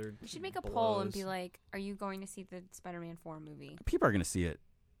the Yeah. Lizard. We should make a poll and be Blows. like, "Are you going to see the Spider-Man 4 movie?" People are going to see it.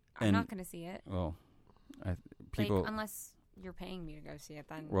 I'm And- not going to see it. Well, people. Like, unless you're paying me to go see it,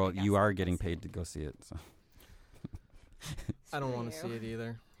 then. I Well, guess you I'll are go getting see paid it. to go see it, so I don't want to Screw see you. it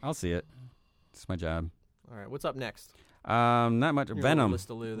either. I'll see it. It's my job. All right, what's up next? Not much. Your little Venom. list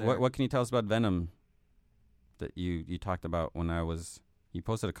of Lou there. What can you tell us about Venom? That you talked about when I was. You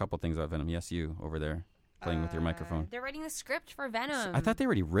posted a couple things about Venom. Yes, you over there playing with your microphone. They're writing the script for Venom. I thought they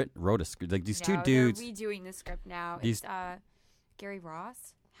already wrote a script. Like these two No, dudes. They're redoing the script now. These- It's Gary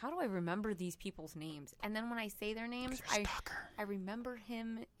Ross. How do I remember these people's names? And then when I say their names, I remember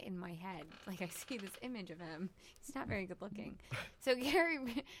him in my head. Like I see this image of him. He's not very good looking. So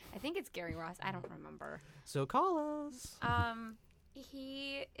I think it's Gary Ross. I don't remember. So call us.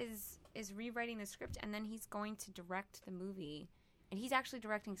 He is rewriting the script, and then he's going to direct the movie, and he's actually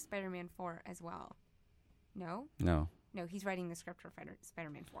directing Spider-Man 4 as well. No, he's writing the script for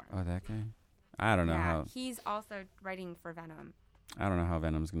Spider-Man 4. Oh, that guy. I don't know Yeah, how. he's also writing for Venom. I don't know how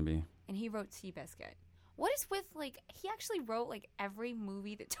Venom's gonna be. And he wrote Seabiscuit. What is with, like, he actually wrote, like, every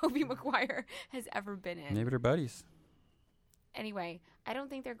movie that Tobey Maguire has ever been in. Maybe they're buddies. Anyway, I don't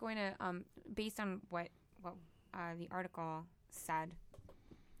think they're going to, based on what the article said,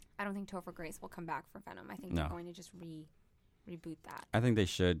 I don't think Topher Grace will come back for Venom. I think No. they're going to just reboot that. I think they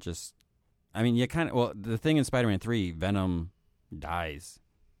should just. I mean, you kind of. Well, the thing in Spider-Man 3, Venom dies.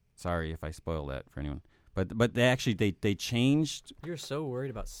 Sorry if I spoil that for anyone, But they actually they changed. You're so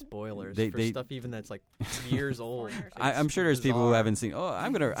worried about spoilers They- for they- stuff even that's like years old. Spoilers. I'm sure there's people who bizarre. haven't seen. Oh,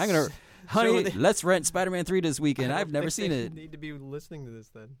 I'm gonna honey, they- let's rent Spider-Man 3 this I weekend. don't I've never think seen they it. Need to be listening to this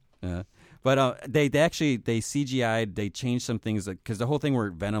then. But they actually they CGI'd, they changed some things because the whole thing where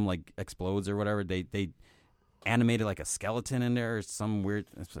Venom like explodes or whatever, they animated like a skeleton in there or some weird.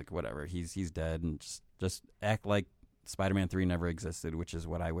 It's like whatever, he's dead, and just act like Spider-Man 3 never existed, which is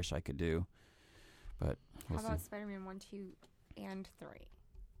what I wish I could do. But we'll How about see. Spider-Man 1, 2, and 3?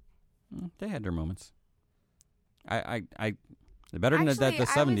 They had their moments. I better than Actually, the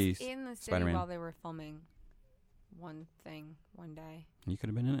 70s. I was in the city Spider-Man. while they were filming one thing one day. You could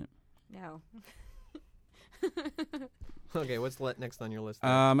have been in it. No. Okay, what's next on your list?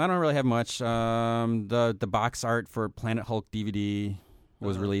 I don't really have much. The box art for Planet Hulk DVD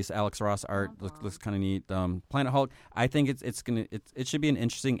was released. Alex Ross art looks kind of neat. Planet Hulk. I think it should be an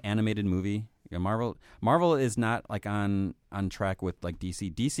interesting animated movie. Yeah, Marvel is not like on track with like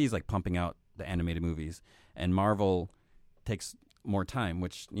DC. DC is like pumping out the animated movies, and Marvel takes more time,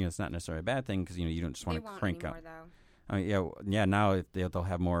 which it's not necessarily a bad thing because you don't just want to crank out. Though. I mean, yeah. Now if they'll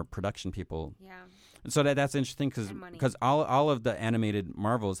have more production people. Yeah. So that's interesting And money. because all of the animated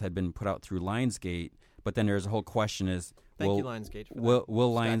Marvels had been put out through Lionsgate, but then there's a whole question is Thank you, Lionsgate. For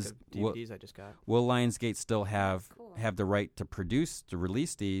will that stack of will, DVDs I just got. will Lionsgate still have Cool. the right to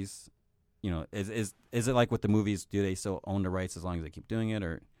release these? Is it like with the movies? Do they still own the rights as long as they keep doing it,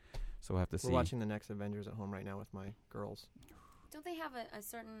 or so we'll have to see. We're watching the next Avengers at home right now with my girls. Don't they have a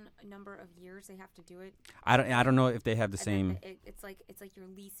certain number of years they have to do it? I don't know if they have the And then same It's like you're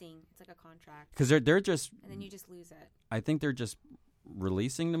leasing. It's like a contract, because they're just. and then you just lose it. I think they're just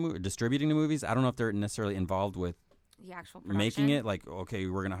releasing the movie, distributing the movies. I don't know if they're necessarily involved with The actual production. making it. Like, okay,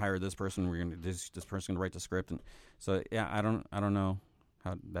 we're gonna hire this person. We're gonna this person gonna write the script, and so yeah, I don't know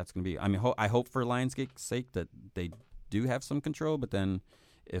how that's gonna be. I mean, I hope for Lionsgate's sake that they do have some control, but then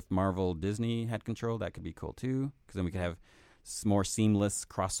if Marvel Disney had control, that could be cool too, because then we could have more seamless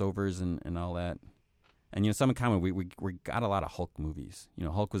crossovers and all that. And some in common, we got a lot of Hulk movies.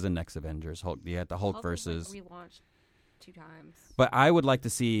 Hulk was in Next Avengers. Hulk, you had the Hulk versus. was, like, relaunched 2 times. But I would like to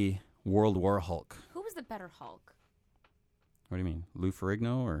see World War Hulk. Who was the better Hulk? What do you mean, Lou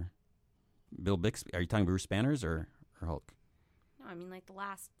Ferrigno or Bill Bixby? Are you talking Bruce Banners or Hulk? No, I mean like the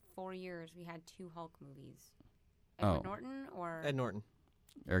last 4 years we had 2 Hulk movies. Oh. Edward Norton or Ed Norton.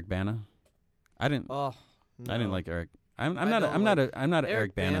 Eric Bana? I didn't Oh, no. I didn't like Eric. I'm I not don't I'm not an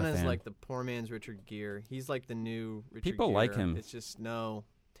Eric Bana Bana's fan. like the poor man's Richard Gere. He's like the new Richard People Gere. like him. It's just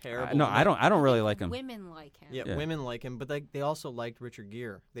terrible. No, I don't really like him. women like him. Yeah, Yeah. women like him, but they also liked Richard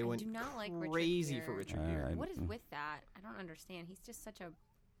Gere. They I went do not like Richard crazy Gere. for Richard Uh, Gere. What is with that? I don't understand. He's just such a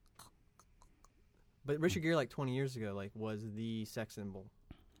But Richard Gere, like 20 years ago, was the sex symbol.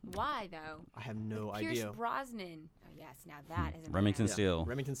 why though? I have no Pierce idea. Brosnan. Oh yes, now that is a Remington man. Steele.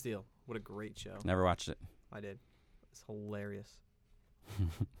 Remington Steele. What a great show. Never watched it. I did. It's hilarious.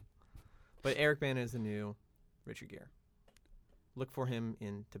 But Eric Bana is the new Richard Gere. Look for him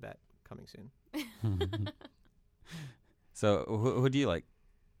in Tibet coming soon. So who do you like?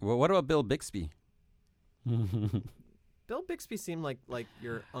 What about Bill Bixby? Bill Bixby seemed like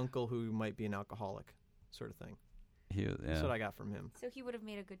your uncle who might be an alcoholic, sort of thing. That's what I got from him. So he would have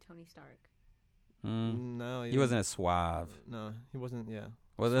made a good Tony Stark. No, He wasn't as suave. No, he wasn't. Yeah.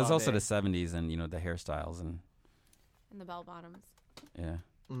 Well, there's also the Suave. 70s and the hairstyles and And the bell bottoms. yeah,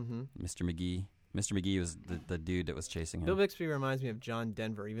 Mm-hmm. Mr. McGee. Mr. McGee was the dude that was chasing him. Bill Bixby reminds me of John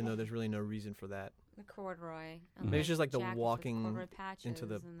Denver, even though there's really no reason for that. The corduroy. And Maybe it's just like the jackets with walking corduroy patches into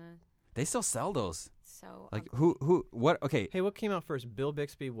the- and They still sell those. so Like ugly. what? Okay, Hey, what came out first, Bill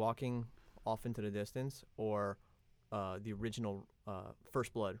Bixby walking off into the distance, or the original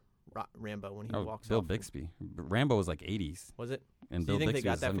First Blood Rambo when he walks Bill off? Bixby. Rambo was like 80s, Was it? and Do Bill you think Bixby they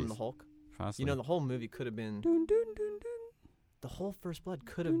got was that 70s. from the Hulk? Possibly. The whole movie could have been. Dun, dun, dun, dun. The whole First Blood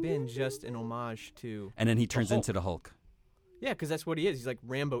could have been just an homage to. And then he turns Hulk. into the Hulk. Yeah, because that's what he is. He's like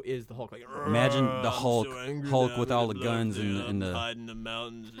Rambo is the Hulk. Like, Imagine "Argh, the I'm Hulk- so angry Hulk now with that all the the blood's guns and there. and I'm the- hiding the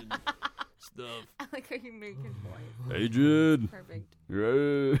mountains and stuff. I like how you make his voice. Hey, Jude. Perfect.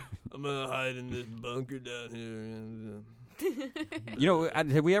 I'm gonna hide in this bunker down here.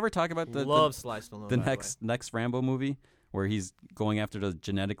 Have we ever talked about Love Sly Stallone. the by way. next Rambo movie where he's going after the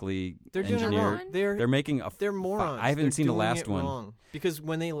genetically They're doing it engineered? wrong. They're making they're morons. I haven't They're seen the doing last it one. wrong. Because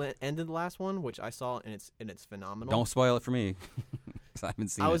when they ended the last one, which I saw and it's phenomenal. Don't spoil it for me. 'Cause I haven't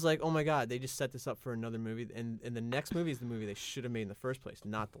seen I it. was like, oh my god, they just set this up for another movie, and the next movie is the movie they should have made in the first place,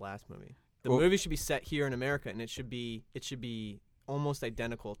 not the last movie. The Well- movie should be set here in America, and it should be almost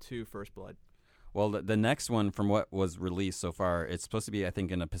identical to First Blood. Well, the next one from what was released so far, it's supposed to be, I think,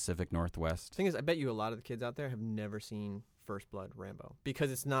 in the Pacific Northwest. The thing is, I bet you a lot of the kids out there have never seen First Blood Rambo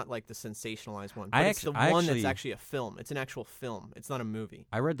because it's not like the sensationalized one. But it's the one that's actually a film. It's an actual film. It's not a movie.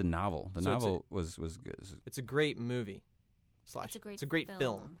 I read the novel. The novel was good. It's a great movie. It's a great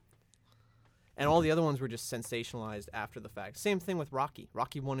film. And all the other ones were just sensationalized after the fact. Same thing with Rocky.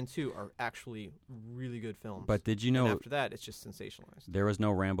 Rocky 1 and 2 are actually really good films. But did you know and after that, it's just sensationalized. There was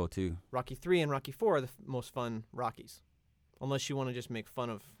no Rambo 2? Rocky 3 and Rocky 4 are the most fun Rockies. Unless you want to just make fun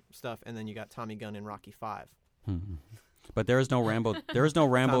of stuff, and then you got Tommy Gunn in Rocky 5. But there is no Rambo. There is no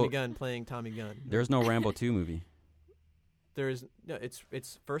Rambo. Tommy Gunn playing Tommy Gunn. There's no Rambo 2 movie.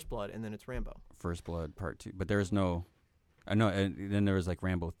 It's First Blood, and then it's Rambo. First Blood Part 2. But there's no... I know, and then there was like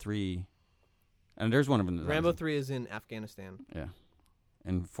Rambo 3... And there's one of them. Rambo 3 is in Afghanistan. Yeah.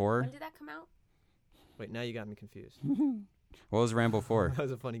 And 4? When did that come out? Wait, now you got me confused. What was Rambo 4? That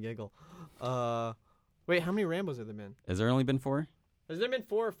was a funny giggle. Wait, how many Rambos have there been? Has there only been 4? Has there been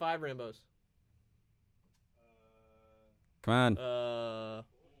 4 or 5 Rambos? Come on.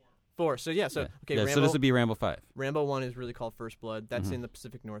 4. So yeah, okay. Yeah, Rambo, so this would be Rambo 5. Rambo 1 is really called First Blood. That's in the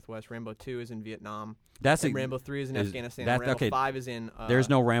Pacific Northwest. Rambo 2 is in Vietnam. And Rambo 3 is in Afghanistan. Rambo 5 is in there's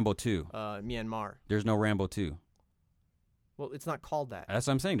no Rambo 2. Myanmar. There's no Rambo 2. Well, it's not called that. That's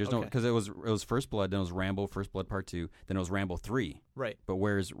what I'm saying. There's no, because it was First Blood, then it was Rambo First Blood Part 2, then it was Rambo 3. Right. But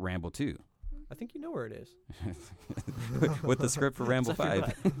where's Rambo 2? I think you know where it is. With the script for Rambo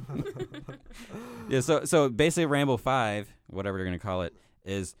 5. Yeah, so basically Rambo 5, whatever they're going to call it,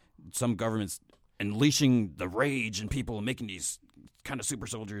 is some government's unleashing the rage in people and making these kind of super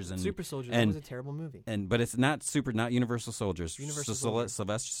soldiers. And Super Soldiers, that was a terrible movie. But it's not Universal Soldiers. Soldiers.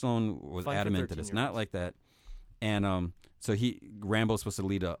 Sylvester Stallone was Fun for adamant that it's not like that. And so Rambo's supposed to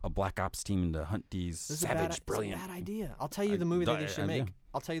lead a black ops team to hunt these savage, brilliant. It's a bad idea. I'll tell you the movie that they should make.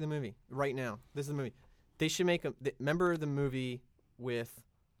 I'll tell you the movie right now. This is the movie. They should make remember the movie with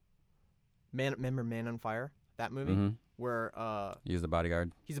remember Man on Fire? That movie? Mm-hmm. Where he's the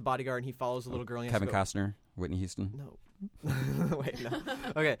bodyguard. He's a bodyguard and he follows a little girl. And Kevin Costner, Whitney Houston. No. Wait, no.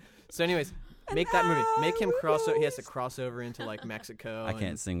 Okay. So anyways, make that movie. Make him he has to cross over into like Mexico. I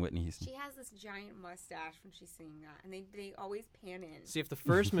can't sing Whitney Houston. She has this giant mustache when she's singing that, and they always pan in. See, if the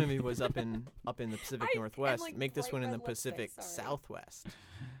first movie was up in the Pacific Northwest, make this one in the Pacific Southwest.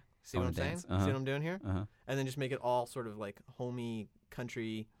 See what I'm saying? See what I'm doing here? And then just make it all sort of like homey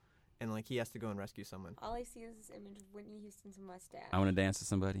country, and like he has to go and rescue someone. All I see is this image of Whitney Houston's mustache. I want to dance with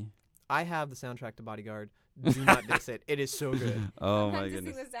somebody. I have the soundtrack to Bodyguard. Do not diss it. It is so good. Oh I'm my not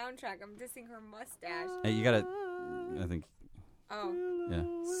goodness. dissing the soundtrack. I'm dissing her mustache. Hey, you gotta. I think. Oh. Yeah.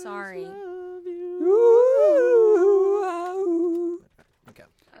 Sorry. Okay.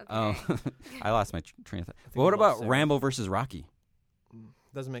 Oh, I lost my train of thought. Well, what about Rambo versus Rocky?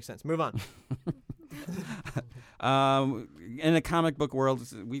 Doesn't make sense. Move on. In the comic book world,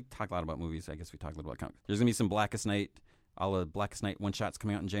 we talk a lot about movies. I guess we talk a little about comics. There's gonna be some Blackest Night. All the Blackest Night one shots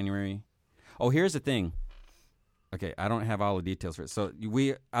coming out in January. Oh, here's the thing. Okay, I don't have all the details for it. So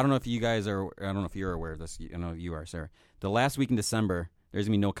I don't know if you guys are. I don't know if you're aware of this. I know you are, Sarah. The last week in December, there's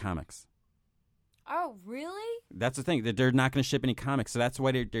gonna be no comics. Oh, really? That's the thing. That they're not gonna ship any comics. So that's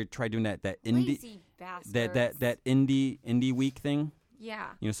why they try doing that indie Lazy bastards. that indie week thing.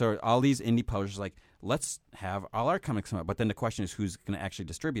 Yeah. So all these indie publishers like, let's have all our comics come out. But then the question is, who's going to actually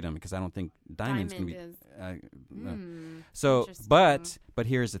distribute them? Because I don't think Diamond's going to be. So, but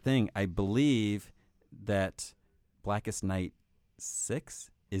here's the thing. I believe that Blackest Night 6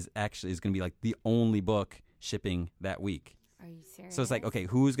 is going to be like the only book shipping that week. Are you serious? So it's like, okay,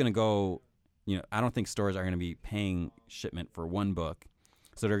 who's going to go? I don't think stores are going to be paying shipment for one book.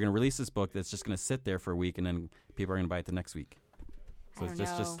 So they're going to release this book that's just going to sit there for a week, and then people are going to buy it the next week. So it's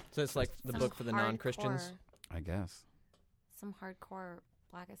just so it's like the book for the non-Christians, I guess. Some hardcore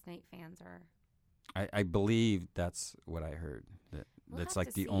Blackest Night fans are. I believe that's what I heard. That's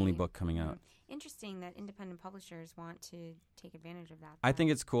like the only book coming out. Interesting that independent publishers want to take advantage of that. I think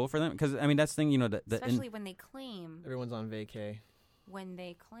it's cool for them because I mean that's the thing, especially when they claim everyone's on vacay. When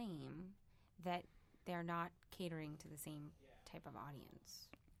they claim that they're not catering to the same type of audience.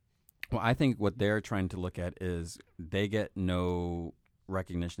 Well, I think what they're trying to look at is they get no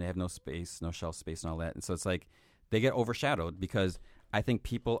recognition. They have no space, no shelf space and all that. And so it's like they get overshadowed because I think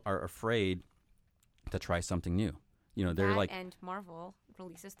people are afraid to try something new. They're that like, and Marvel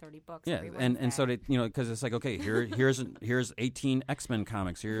releases 30 books. Yeah, every and so they, because it's like, okay, here's 18 X-Men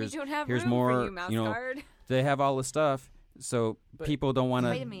comics. Here's more. For you, they have all this stuff. So people don't want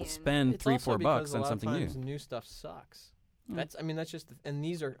to spend $3-4 on something new. New stuff sucks. That's just, and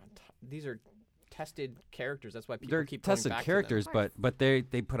these are tested characters. That's why people They're keep going tested back characters, to them. but they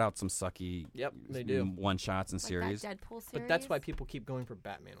put out some sucky. Yep, they do. One shots and Like series. that Deadpool series. But that's why people keep going for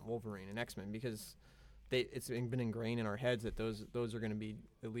Batman, Wolverine, and X-Men, because it's been ingrained in our heads that those are going to be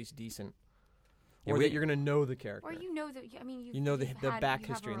at least decent, Yeah, or that you're going to know the character. Or you know that. I mean, you know the back you have a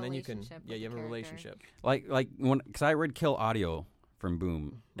history, and then you can relationship you with have the a character. relationship. Like because I read Kill Audio from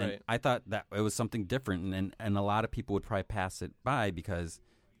Boom, and Right. I thought that it was something different, and a lot of people would probably pass it by because,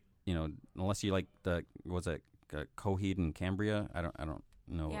 unless you like Coheed and Cambria, I don't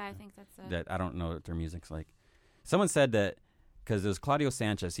know. Yeah, I think that's it. That I don't know what their music's like. Someone said that because it was Claudio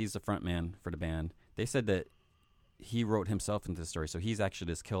Sanchez, he's the front man for the band. They said that he wrote himself into the story, so he's actually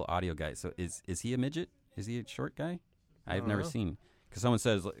this Kill Audio guy. So is he a midget? Is he a short guy? I've don't never know. seen. Because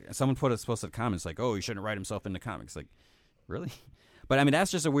someone put a posted comments like, "Oh, he shouldn't write himself into comics." Like, really? But I mean,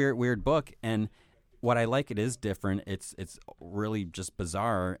 that's just a weird book. And what I like, it is different. It's really just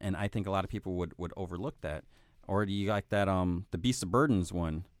bizarre, and I think a lot of people would overlook that. Or do you like that the Beasts of Burdens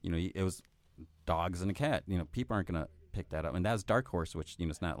one? It was dogs and a cat. People aren't gonna pick that up. And that was Dark Horse, which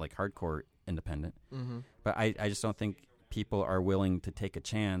it's not like hardcore independent. Mm-hmm. But I just don't think people are willing to take a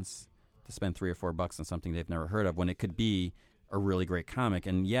chance to spend $3 or $4 on something they've never heard of when it could be a really great comic.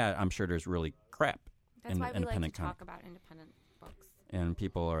 And yeah, I'm sure there's really crap. That's why we like to independent comic. talk about independent books. And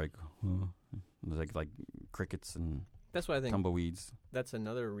people are like, like crickets and That's why I think tumbleweeds. that's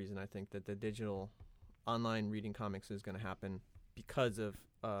another reason I think that the digital online reading comics is going to happen, because of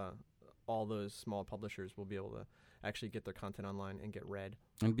all those small publishers will be able to actually get their content online and get read.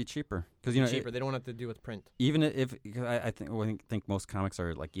 And it'd be cheaper because Cheaper. They don't have to do with print. Even if I think most comics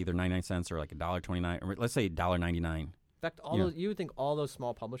are like either 99 cents or like $1.29, or let's say $1.99. In fact, you would think all those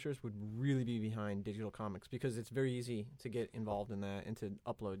small publishers would really be behind digital comics, because it's very easy to get involved in that and to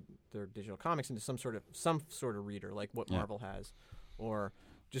upload their digital comics into some sort of reader like what Marvel has, or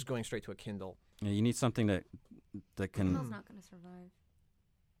just going straight to a Kindle. Yeah, you need something that can. Kindle's not going to survive.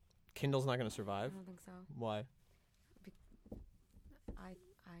 Kindle's not going to I survive. don't think so. Why?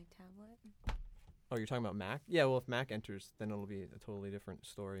 iTablet. Oh, you're talking about Mac? Yeah. Well, if Mac enters, then it'll be a totally different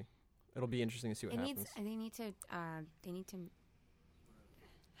story. It'll be interesting to see what happens. They need to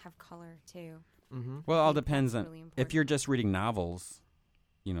have color too. Mm-hmm. Well, it all think depends that's on really if important. you're just reading novels.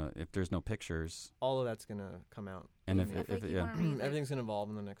 If there's no pictures, All of that's gonna come out. and Yeah, if I feel like you yeah, wanna read, like- Everything's gonna evolve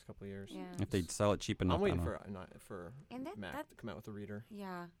in the next couple of years. Yeah. if they sell it cheap enough, I'm waiting I for don't know. for And Mac that to come out with a reader.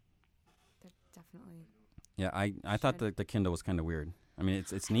 yeah, they're definitely. Yeah, I thought should. the Kindle was kind of weird. I mean,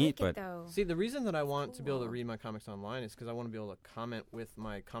 it's I neat, like it, but though. See, the reason that I want to be able to Cool. read my comics online is because I want to be able to comment with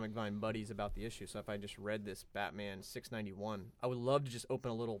my Comic Vine buddies about the issue. So if I just read this Batman 691, I would love to just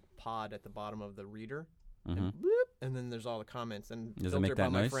open a little pod at the bottom of the reader, mhm. and bloop, and then there's all the comments and Does it filter make it by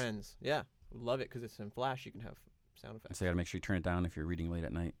that my noise? friends. Yeah, love it because it's in Flash. You can have sound effects. So you got to make sure you turn it down if you're reading late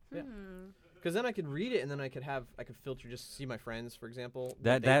at night. Yeah. Hmm. Because then I could read it, and then I could filter just see my friends, for example. what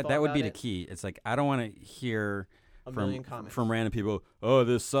That they that thought that would about be the it. key. It's like I don't want to hear A million comments from random people. Oh,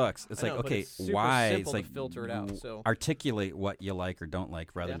 this sucks. It's I like know, but okay, it's super why? simple It's to like filter it out, so- articulate what you like or don't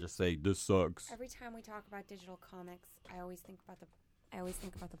like, rather Yeah. than just say this sucks. Every time we talk about digital comics, I always think about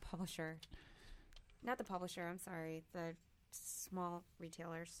the publisher. Not the publisher. I'm sorry, the small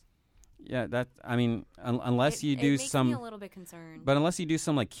retailers. Yeah, that I mean, unless you do it makes some. me a little bit concerned. But unless you do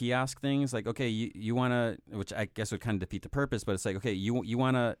some like kiosk things, like okay, you want to, which I guess would kind of defeat the purpose. But it's like okay, you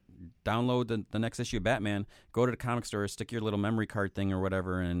want to download the next issue of Batman, go to the comic store, stick your little memory card thing or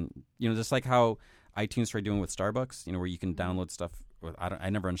whatever, and just like how iTunes tried doing with Starbucks, where you can download stuff.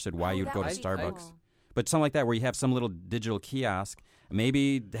 I never understood why Oh, you'd that go to would be Starbucks, cool. but something like that where you have some little digital kiosk,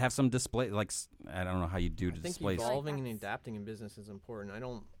 maybe have some display. Like I don't know how you do I the think displays. evolving and That's- adapting in business is important. I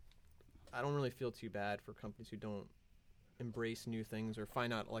don't really feel too bad for companies who don't embrace new things or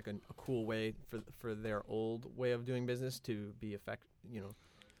find out like a cool way for their old way of doing business to be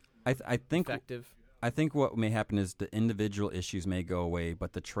I think effective. I think what may happen is the individual issues may go away,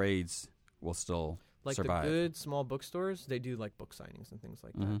 but the trades will still Like survive. the good small bookstores, they do like book signings and things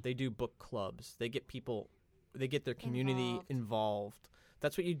like Mhm. that. They do book clubs. They get their community Involved. involved.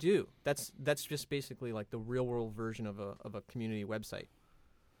 That's what you do. That's just basically like the real world version of a community website.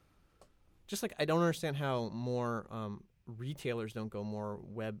 Just like I don't understand how more retailers don't go more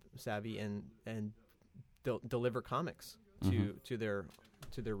web savvy and deliver comics to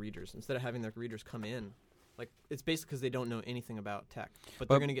their readers instead of having their readers come in. Like it's basically because they don't know anything about tech, but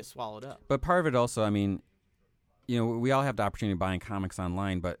they're But- going to get swallowed up. But part of it also, I mean, we all have the opportunity of buying comics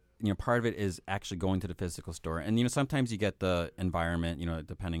online, but part of it is actually going to the physical store. And sometimes you get the environment,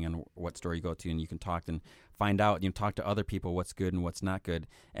 depending on what store you go to, and you can talk and find out. Talk to other people what's good and what's not good.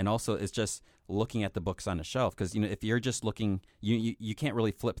 And also, it's just looking at the books on the shelf, because if you're just looking, you can't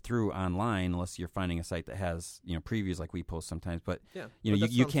really flip through online unless you're finding a site that has previews like we post sometimes. But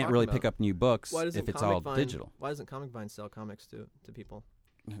you can't really pick up new books if it's all digital. Why doesn't Comic Vine sell comics to people?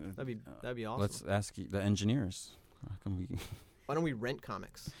 That'd be awesome. Let's ask the engineers. How come Why don't we rent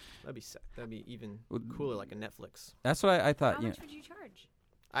comics? That'd be sick. That'd be even cooler, like a Netflix. That's what I thought. How much would you charge?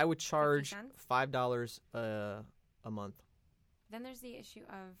 I would charge $5 a month. Then there's the issue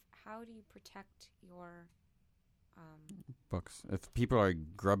of how do you protect your books? If people are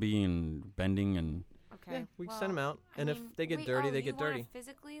grubby and bending and we can send them out, and if they get dirty, they get dirty.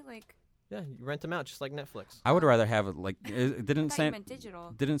 Physically, like. Yeah, you rent them out just like Netflix. I would rather have it like didn't San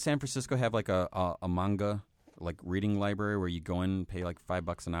Francisco have like a manga like reading library where you go in and pay like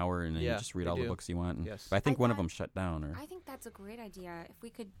 $5 an hour and then you just read all the books you want. Yes. But I think one of them shut down. I think that's a great idea.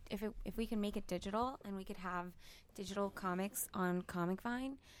 If we could make it digital and we could have digital comics on Comic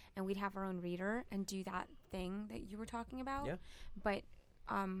Vine and we'd have our own reader and do that thing that you were talking about. Yeah. But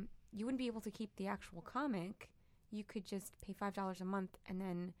you wouldn't be able to keep the actual comic. You could just pay $5 a month and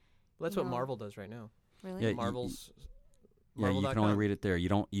then. Well, that's what Marvel does right now. Really? Yeah, Marvel's. Yeah, you can only read it there.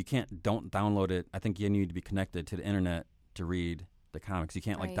 Don't download it. I think you need to be connected to the internet to read the comics. You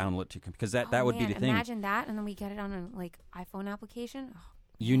can't like download it because that would be the thing. Imagine that, and then we get it on a like iPhone application. Oh,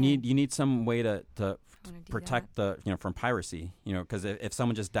 you need some way to protect from piracy. Because if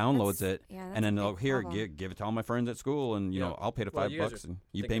someone just downloads it and then they'll give it to all my friends at school and I'll pay the $5 and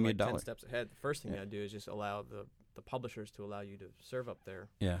you pay me $1. 10 steps ahead. The first thing I do is just allow the publishers to allow you to serve up their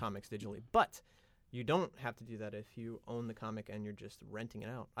comics digitally, but. You don't have to do that if you own the comic and you're just renting it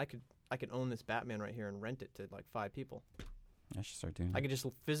out. I could own this Batman right here and rent it to like 5 people. I should start doing that. I could just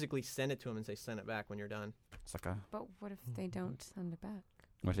physically send it to them and say, send it back when you're done. It's like But what if they don't send it back?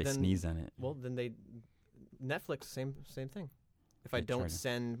 What if they sneeze on it? Well, then Netflix, same thing. If I don't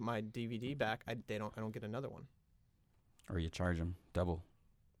send my DVD back, I don't get another one. Or you charge them double.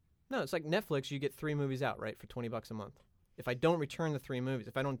 No, it's like Netflix. You get 3 movies out, right, for $20 a month. If I don't return the 3 movies,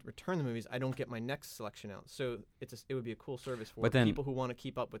 I don't get my next selection out. So it would be a cool service for people who want to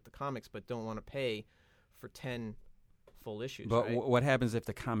keep up with the comics but don't want to pay for 10 full issues. But right? What happens if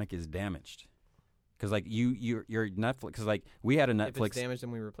the comic is damaged? Because like you're Netflix. Because like we had a Netflix. If it's damaged,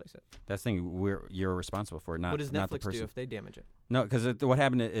 then we replace it. That's the thing. You're responsible for it. Not what does not the Netflix person. do if they damage it? No, because what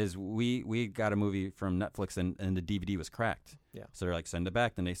happened is we got a movie from Netflix and the DVD was cracked. Yeah. So they're like, send it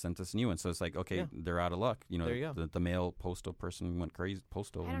back. Then they sent us a new one. So it's like, okay, they're out of luck. There you go. The mail postal person went crazy.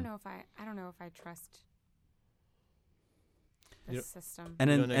 Postal. I don't know if I trust the system. And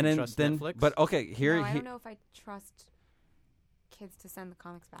then Netflix? But okay, I don't know if I trust kids to send the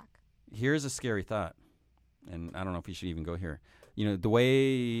comics back. Here's a scary thought, and I don't know if we should even go here. The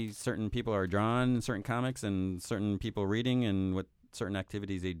way certain people are drawn in certain comics and certain people reading and what certain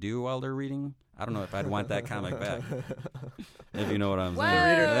activities they do while they're reading. I don't know if I'd want that comic back. If you know what I'm saying.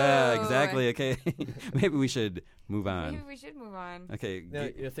 Yeah, exactly. Okay. Maybe we should move on. Okay. No,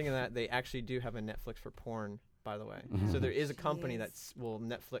 you're thinking that they actually do have a Netflix for porn, by the way. Mm-hmm. So there is a company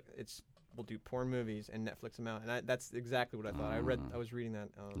will do porn movies and Netflix them out, and that's exactly what I thought. I was reading that.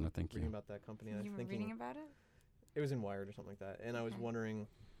 No, thank reading you. about that company. And you were reading about it? It was in Wired or something like that, and I was wondering.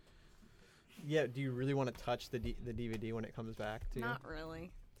 Yeah, do you really want to touch the DVD when it comes back to you? Not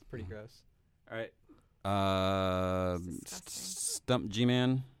really. It's pretty gross. All right. Stump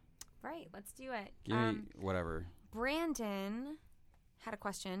G-Man. Right, let's do it. Give me whatever. Brandon had a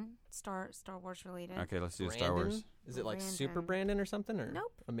question, Star Wars related. Okay, let's do Star Wars. Is it like Super Brandon or something? Or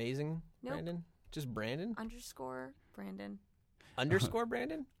nope. Amazing Brandon? Just Brandon? Underscore Brandon. Underscore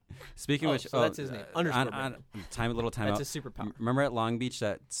Brandon? Speaking of which, so that's his name. Underscore Brandon. Little time That's his superpower. Remember at Long Beach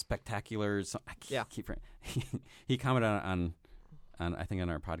that spectacular? He commented on I think on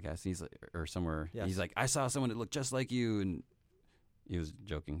our podcast. He's like, or somewhere. Yes. He's like, I saw someone that looked just like you, and he was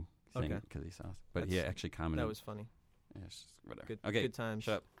joking, saying it because he saw us. But he actually commented. That was funny. Yeah, whatever. Good times.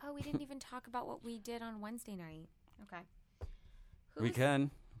 Shut up. Oh, we didn't even talk about what we did on Wednesday night. Okay. We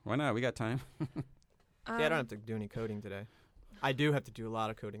can. Why not? We got time. I don't have to do any coding today. I do have to do a lot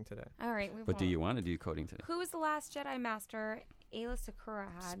of coding today. All right. But do you want to do coding today? Who was the last Jedi Master Aayla Secura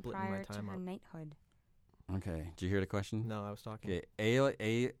had prior to her knighthood? Okay. Did you hear the question? No, I was talking.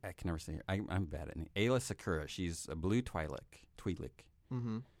 Okay. I can never say her. I'm bad at it. Aayla Secura. She's a blue Twi'lek.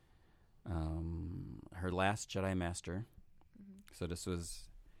 Mm-hmm. Her last Jedi Master. Mm-hmm. So this was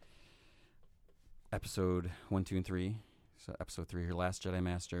episode 1, 2, and 3. So episode 3, her last Jedi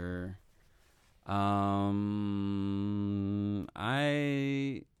Master.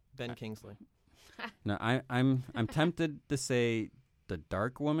 Bad Ben Kingsley. No, I'm tempted to say the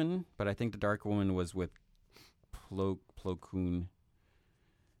Dark Woman, but I think the Dark Woman was with Plo Koon.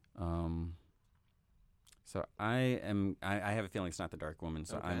 So I have a feeling it's not the Dark Woman.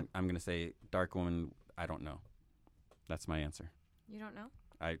 So Okay. I'm gonna say Dark Woman. I don't know. That's my answer. You don't know?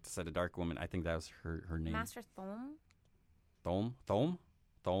 I said a Dark Woman. I think that was her name. Master Thome? Thome.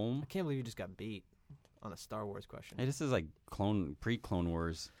 I can't believe you just got beat on a Star Wars question. Hey, this is like pre-Clone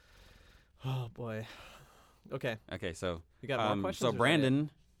Wars. Oh boy. Okay. Okay, so You got more questions? so or is that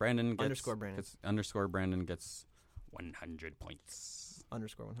Brandon gets Underscore Brandon. underscore Brandon gets 100 points. it?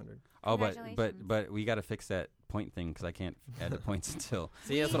 Underscore 100. Oh, but Congratulations. we got to fix that point thing because I can't add the points until.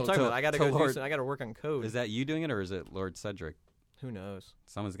 See, that's what I'm Till- talking about. I got to till go do Lord- some, I got to work on code. Is that you doing it or is it Lord Cedric? Who knows?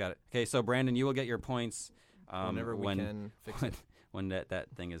 Someone's got it. Okay, so Brandon, you will get your points Whenever we can fix it. when that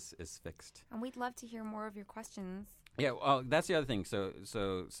thing is fixed. And we'd love to hear more of your questions. Yeah, well, that's the other thing. So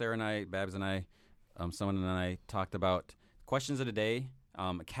Sarah and I, Babs and I, someone and I talked about questions of the day.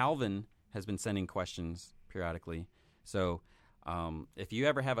 Calvin has been sending questions periodically. So if you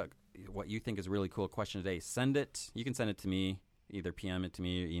ever have what you think is a really cool question today, send it. You can send it to me, either PM it to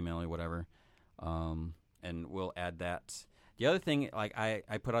me or email it, whatever, and we'll add that. The other thing, like I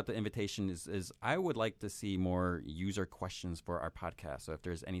put out the invitation, is I would like to see more user questions for our podcast. So if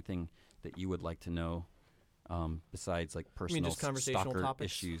there's anything that you would like to know, besides like personal just conversational stalker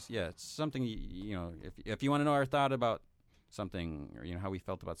topics? issues, yeah, it's something you know. If you want to know our thought about something, or how we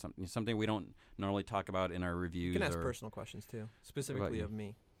felt about something we don't normally talk about in our reviews, You can ask or personal questions too, specifically you? of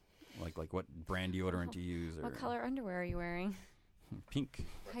me. like what brand deodorant do you use, or What color underwear are you wearing? pink.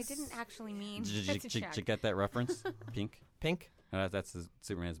 I didn't actually mean Did to you check. get that reference? Pink. Pink. That's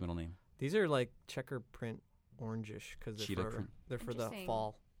Superman's middle name. These are like checker print orangish because they're Cheetah for print. they're for the Interesting.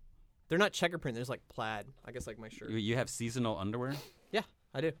 fall. They're not checker print. There's like plaid. I guess like my shirt. You have seasonal underwear.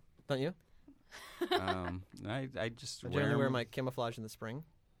 I do. Don't you? I just I generally wear them. my camouflage in the spring.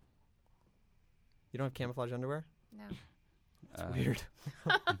 You don't have camouflage underwear? No. Uh, Weird.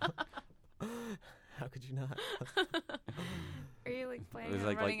 How could you not? Are you like planning It's on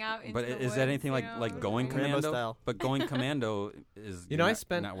like- running out into but the is that woods, anything you like- know, like with going your- Rambo commando? style. But going commando is You know,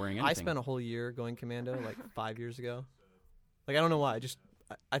 you're not wearing anything. I spent a whole year going commando like 5 years ago. Like I don't know why.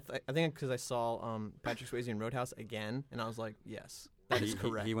 I think because I saw Patrick Swayze in Roadhouse again, and I was like, yes, that is He-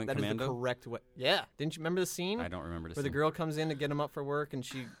 correct. he went That is commando? the correct way. Yeah. Didn't you remember the scene I don't remember this. where the girl comes in to get him up for work, and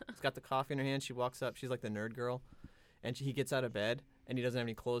she's got the coffee in her hand. She walks up. She's like the nerd girl, and he gets out of bed, and he doesn't have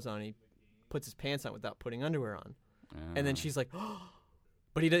any clothes on. He puts his pants on without putting underwear on, and then she's like, oh.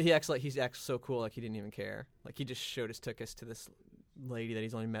 But he acts so cool, like he didn't even care. Like he just took us to this lady that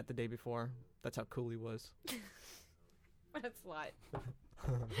he's only met the day before. That's how cool he was. What a slut.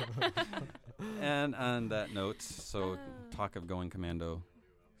 And on that note, so talk of going commando.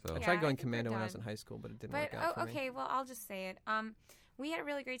 So I Yeah, tried I going think we're commando when I was done. in high school, but it didn't But work out for me. okay, well I'll just say it. We had a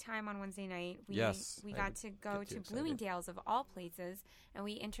really great time on Wednesday night. Yes. We I got to go get too to excited. Bloomingdale's of all places, and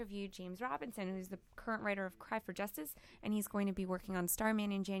we interviewed James Robinson, who's the current writer of Cry for Justice, and he's going to be working on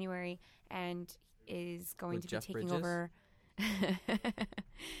Starman in January, and is going With to Jeff be taking Bridges? over.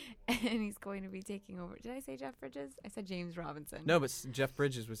 And he's going to be taking over. Did I say Jeff Bridges? I said James Robinson. No, but Jeff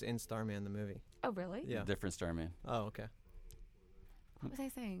Bridges was in Starman the movie. Oh, really? Yeah. different Starman. Oh, okay. What was I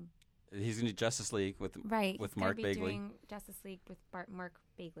saying? He's gonna do Justice League with Right. with he's gonna Mark be Bagley. doing Justice League with Mark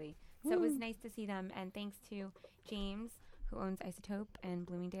Bagley. So it was nice to see them, and thanks to James, who owns Isotope and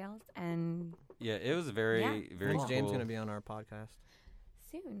Bloomingdale's, and Yeah, it was very very When's cool. James going to be on our podcast?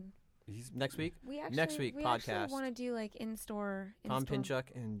 soon. He's Next week? We actually Next week, we podcast. want to do like in-store. Tom in-store-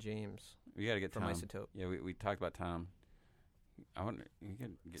 Pinchuk and James we got to get from Tom. Isotope. Yeah, we talked about Tom. I wonder you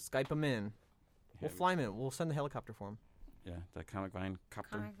could get Skype him in. We'll fly him in. We'll send the helicopter for him. Yeah, the Comic Vine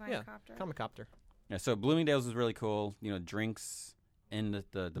copter. Comic Vine Yeah, Copter. Comicopter. Yeah, so Bloomingdale's was really cool. You know, drinks in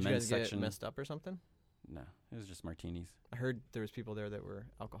the Did you men's guys get section. messed up or something? No, it was just martinis. I heard there was people there that were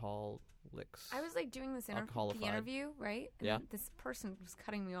alcoholics. I was like doing this the Alcoholified. interview, right? And Yeah. this person was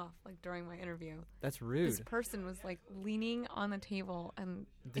cutting me off like during my interview. That's This rude. person was like leaning on the table and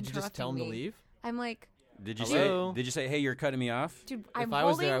Did you just tell him interrupting to me. leave? I'm like, Did you Hello? say? Did you say, "Hey, you're cutting me off"? dude, I'm I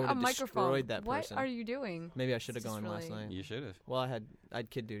was holding there, I a would've microphone. destroyed that What person. are you doing? Maybe I should have It's just gone last really- night. You should have. Well, I had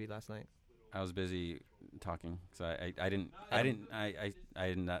kid duty last night. I was busy talking, so I did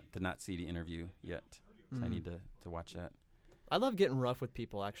not see the interview yet. So I need to watch that. I love getting rough with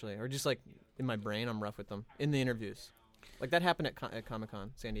people, actually, or just like in my brain, I'm rough with them in the interviews. Like that happened at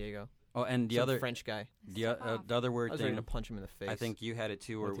Comic-Con, San Diego. Oh, and the Some other French guy. the other I word was ready thing. to punch him in the face. I think you had it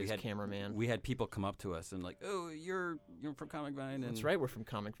too, where with we his had cameraman. we had people come up to us and like, oh, you're from Comic Vine. And That's right. We're from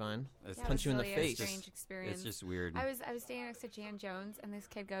Comic Vine. It's, Yeah, it punch was you in the really face. A strange experience. it's just weird. I was standing next to Jan Jones, and this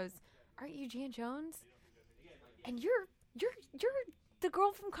kid goes, "Aren't you Jan Jones? And you're the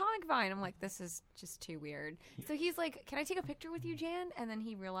girl from Comic Vine." I'm like, this is just too weird. So he's like, "Can I take a picture with you, Jan?" And then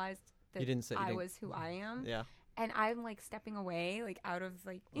he realized that You didn't say- you I didn't- was who I am. Yeah. And I'm like stepping away, like out of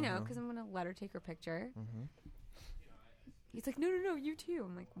like, you know, Uh-huh. because I'm gonna let her take her picture. Mm-hmm. He's like, no, you too.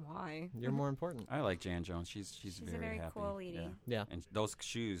 I'm like, why? You're more important. I like Jan Jones. She's She's a very very happy. cool lady. Yeah. Yeah. And those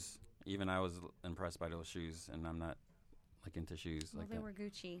shoes, even I was impressed by those shoes, and I'm not like into shoes Well, like they that. were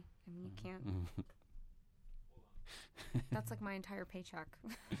Gucci. I mean, you can't. Mhm. That's like my entire paycheck.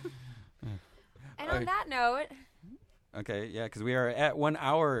 And Alright. on that note, Okay, yeah, because we are at 1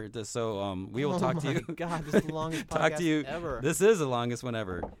 hour, so we will talk to you. Oh my God, this is the longest podcast Talk to you. ever. This is the longest one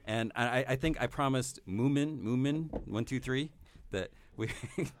ever, and I think I promised Moomin 123 that we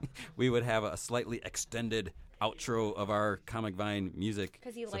we would have a slightly extended outro of our Comic Vine music.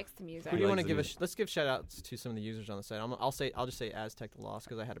 because he likes the music. Who do you He want to likes give the a? Let's give shout outs to some of the users on the site. I'll just say Aztec the Lost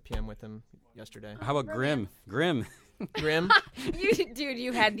because I had a PM with him yesterday. How about Grim? Grim. Grim.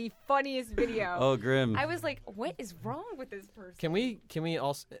 You had the funniest video. Oh, Grim. I was like, what is wrong with this person? Can we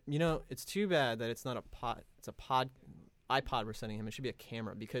also? You know, it's too bad that it's not a pod. It's a iPod we're sending him. It should be a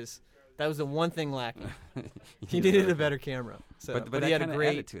camera because that was the one thing lacking. He needed a better camera. So, But he that had a kinda great.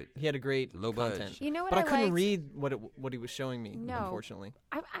 added to it. He had a great Low content. budge. You know what But I I couldn't liked? read what he was showing me. No. Unfortunately.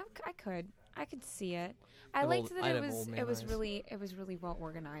 I could see it. I I'm liked old- that I'd it have old man was eyes. really well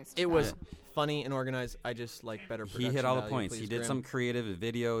organized. It was funny and organized. I just like better. He hit production all the value, points. He please, did Grim. some creative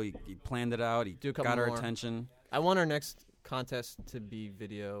video. He planned it out. He Do a couple got our more. attention. I want our next contest to be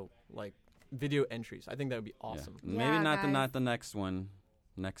video entries. I think that would be awesome. Yeah. Yeah, Maybe guys. not the next one.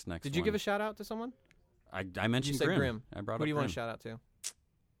 Next. Did you give a shout out to someone? I mentioned You said Grim. I brought Who up do you Grim. want to shout out to?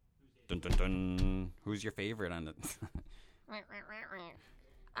 Dun, dun, dun. Who's your favorite on it?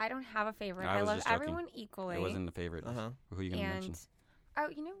 I don't have a favorite. I I was love just joking. everyone equally. It wasn't a favorite. Uh huh. Who are you gonna mention? And oh,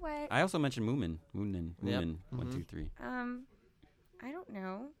 you know what? I also mentioned Moomin. Moomin. Yep. Moomin. Mhm. 1, 2, 3. I don't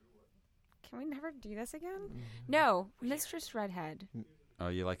know. Can we never do this again? No, Mistress Redhead. Oh,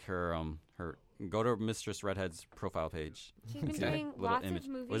 you like her? Her. Go to Mistress Redhead's profile page. She's been See that doing little lots image. of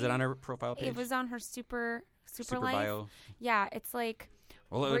movies. Was it on her profile page? It was on her super life. bio. Yeah, it's like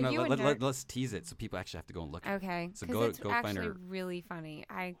Well, Were no, you and her- let's tease it so people actually have to go and look. okay, So because go it's find actually her. really funny.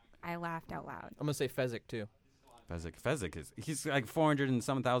 I laughed out loud. I'm gonna say Fezzik too. Fezzik he's like 400 and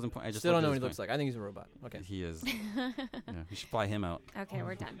some thousand points. I just Still don't looked know at what he his looks like. I think he's a robot. Okay. point. He is. Yeah, we should fly him out. Okay,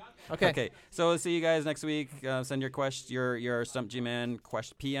 we're done. Okay. So we'll see you guys next week. Send your Stump G-Man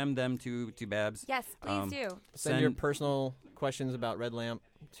question. PM them to Babs. Yes, please do. Send your personal questions about Red Lamp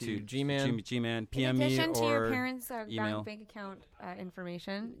to G-Man. G-Man. In PM me addition to or your parents' email. bank account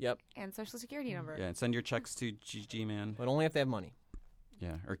information Yep. and social security number. Yeah, and send your checks to G-Man. But only if they have money.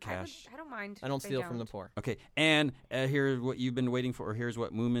 Yeah, or cash. I don't mind. I don't if they steal from the poor. Okay, and here's what you've been waiting for, or here's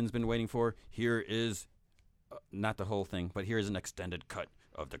what Moomin's been waiting for. Here is, not the whole thing, but here's an extended cut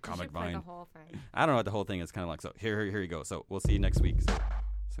of the You Comic should play Vine. the whole thing. I don't know what the whole thing is kind of like. So here you go. So we'll see you next week.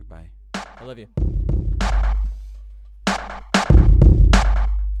 So bye. I love you.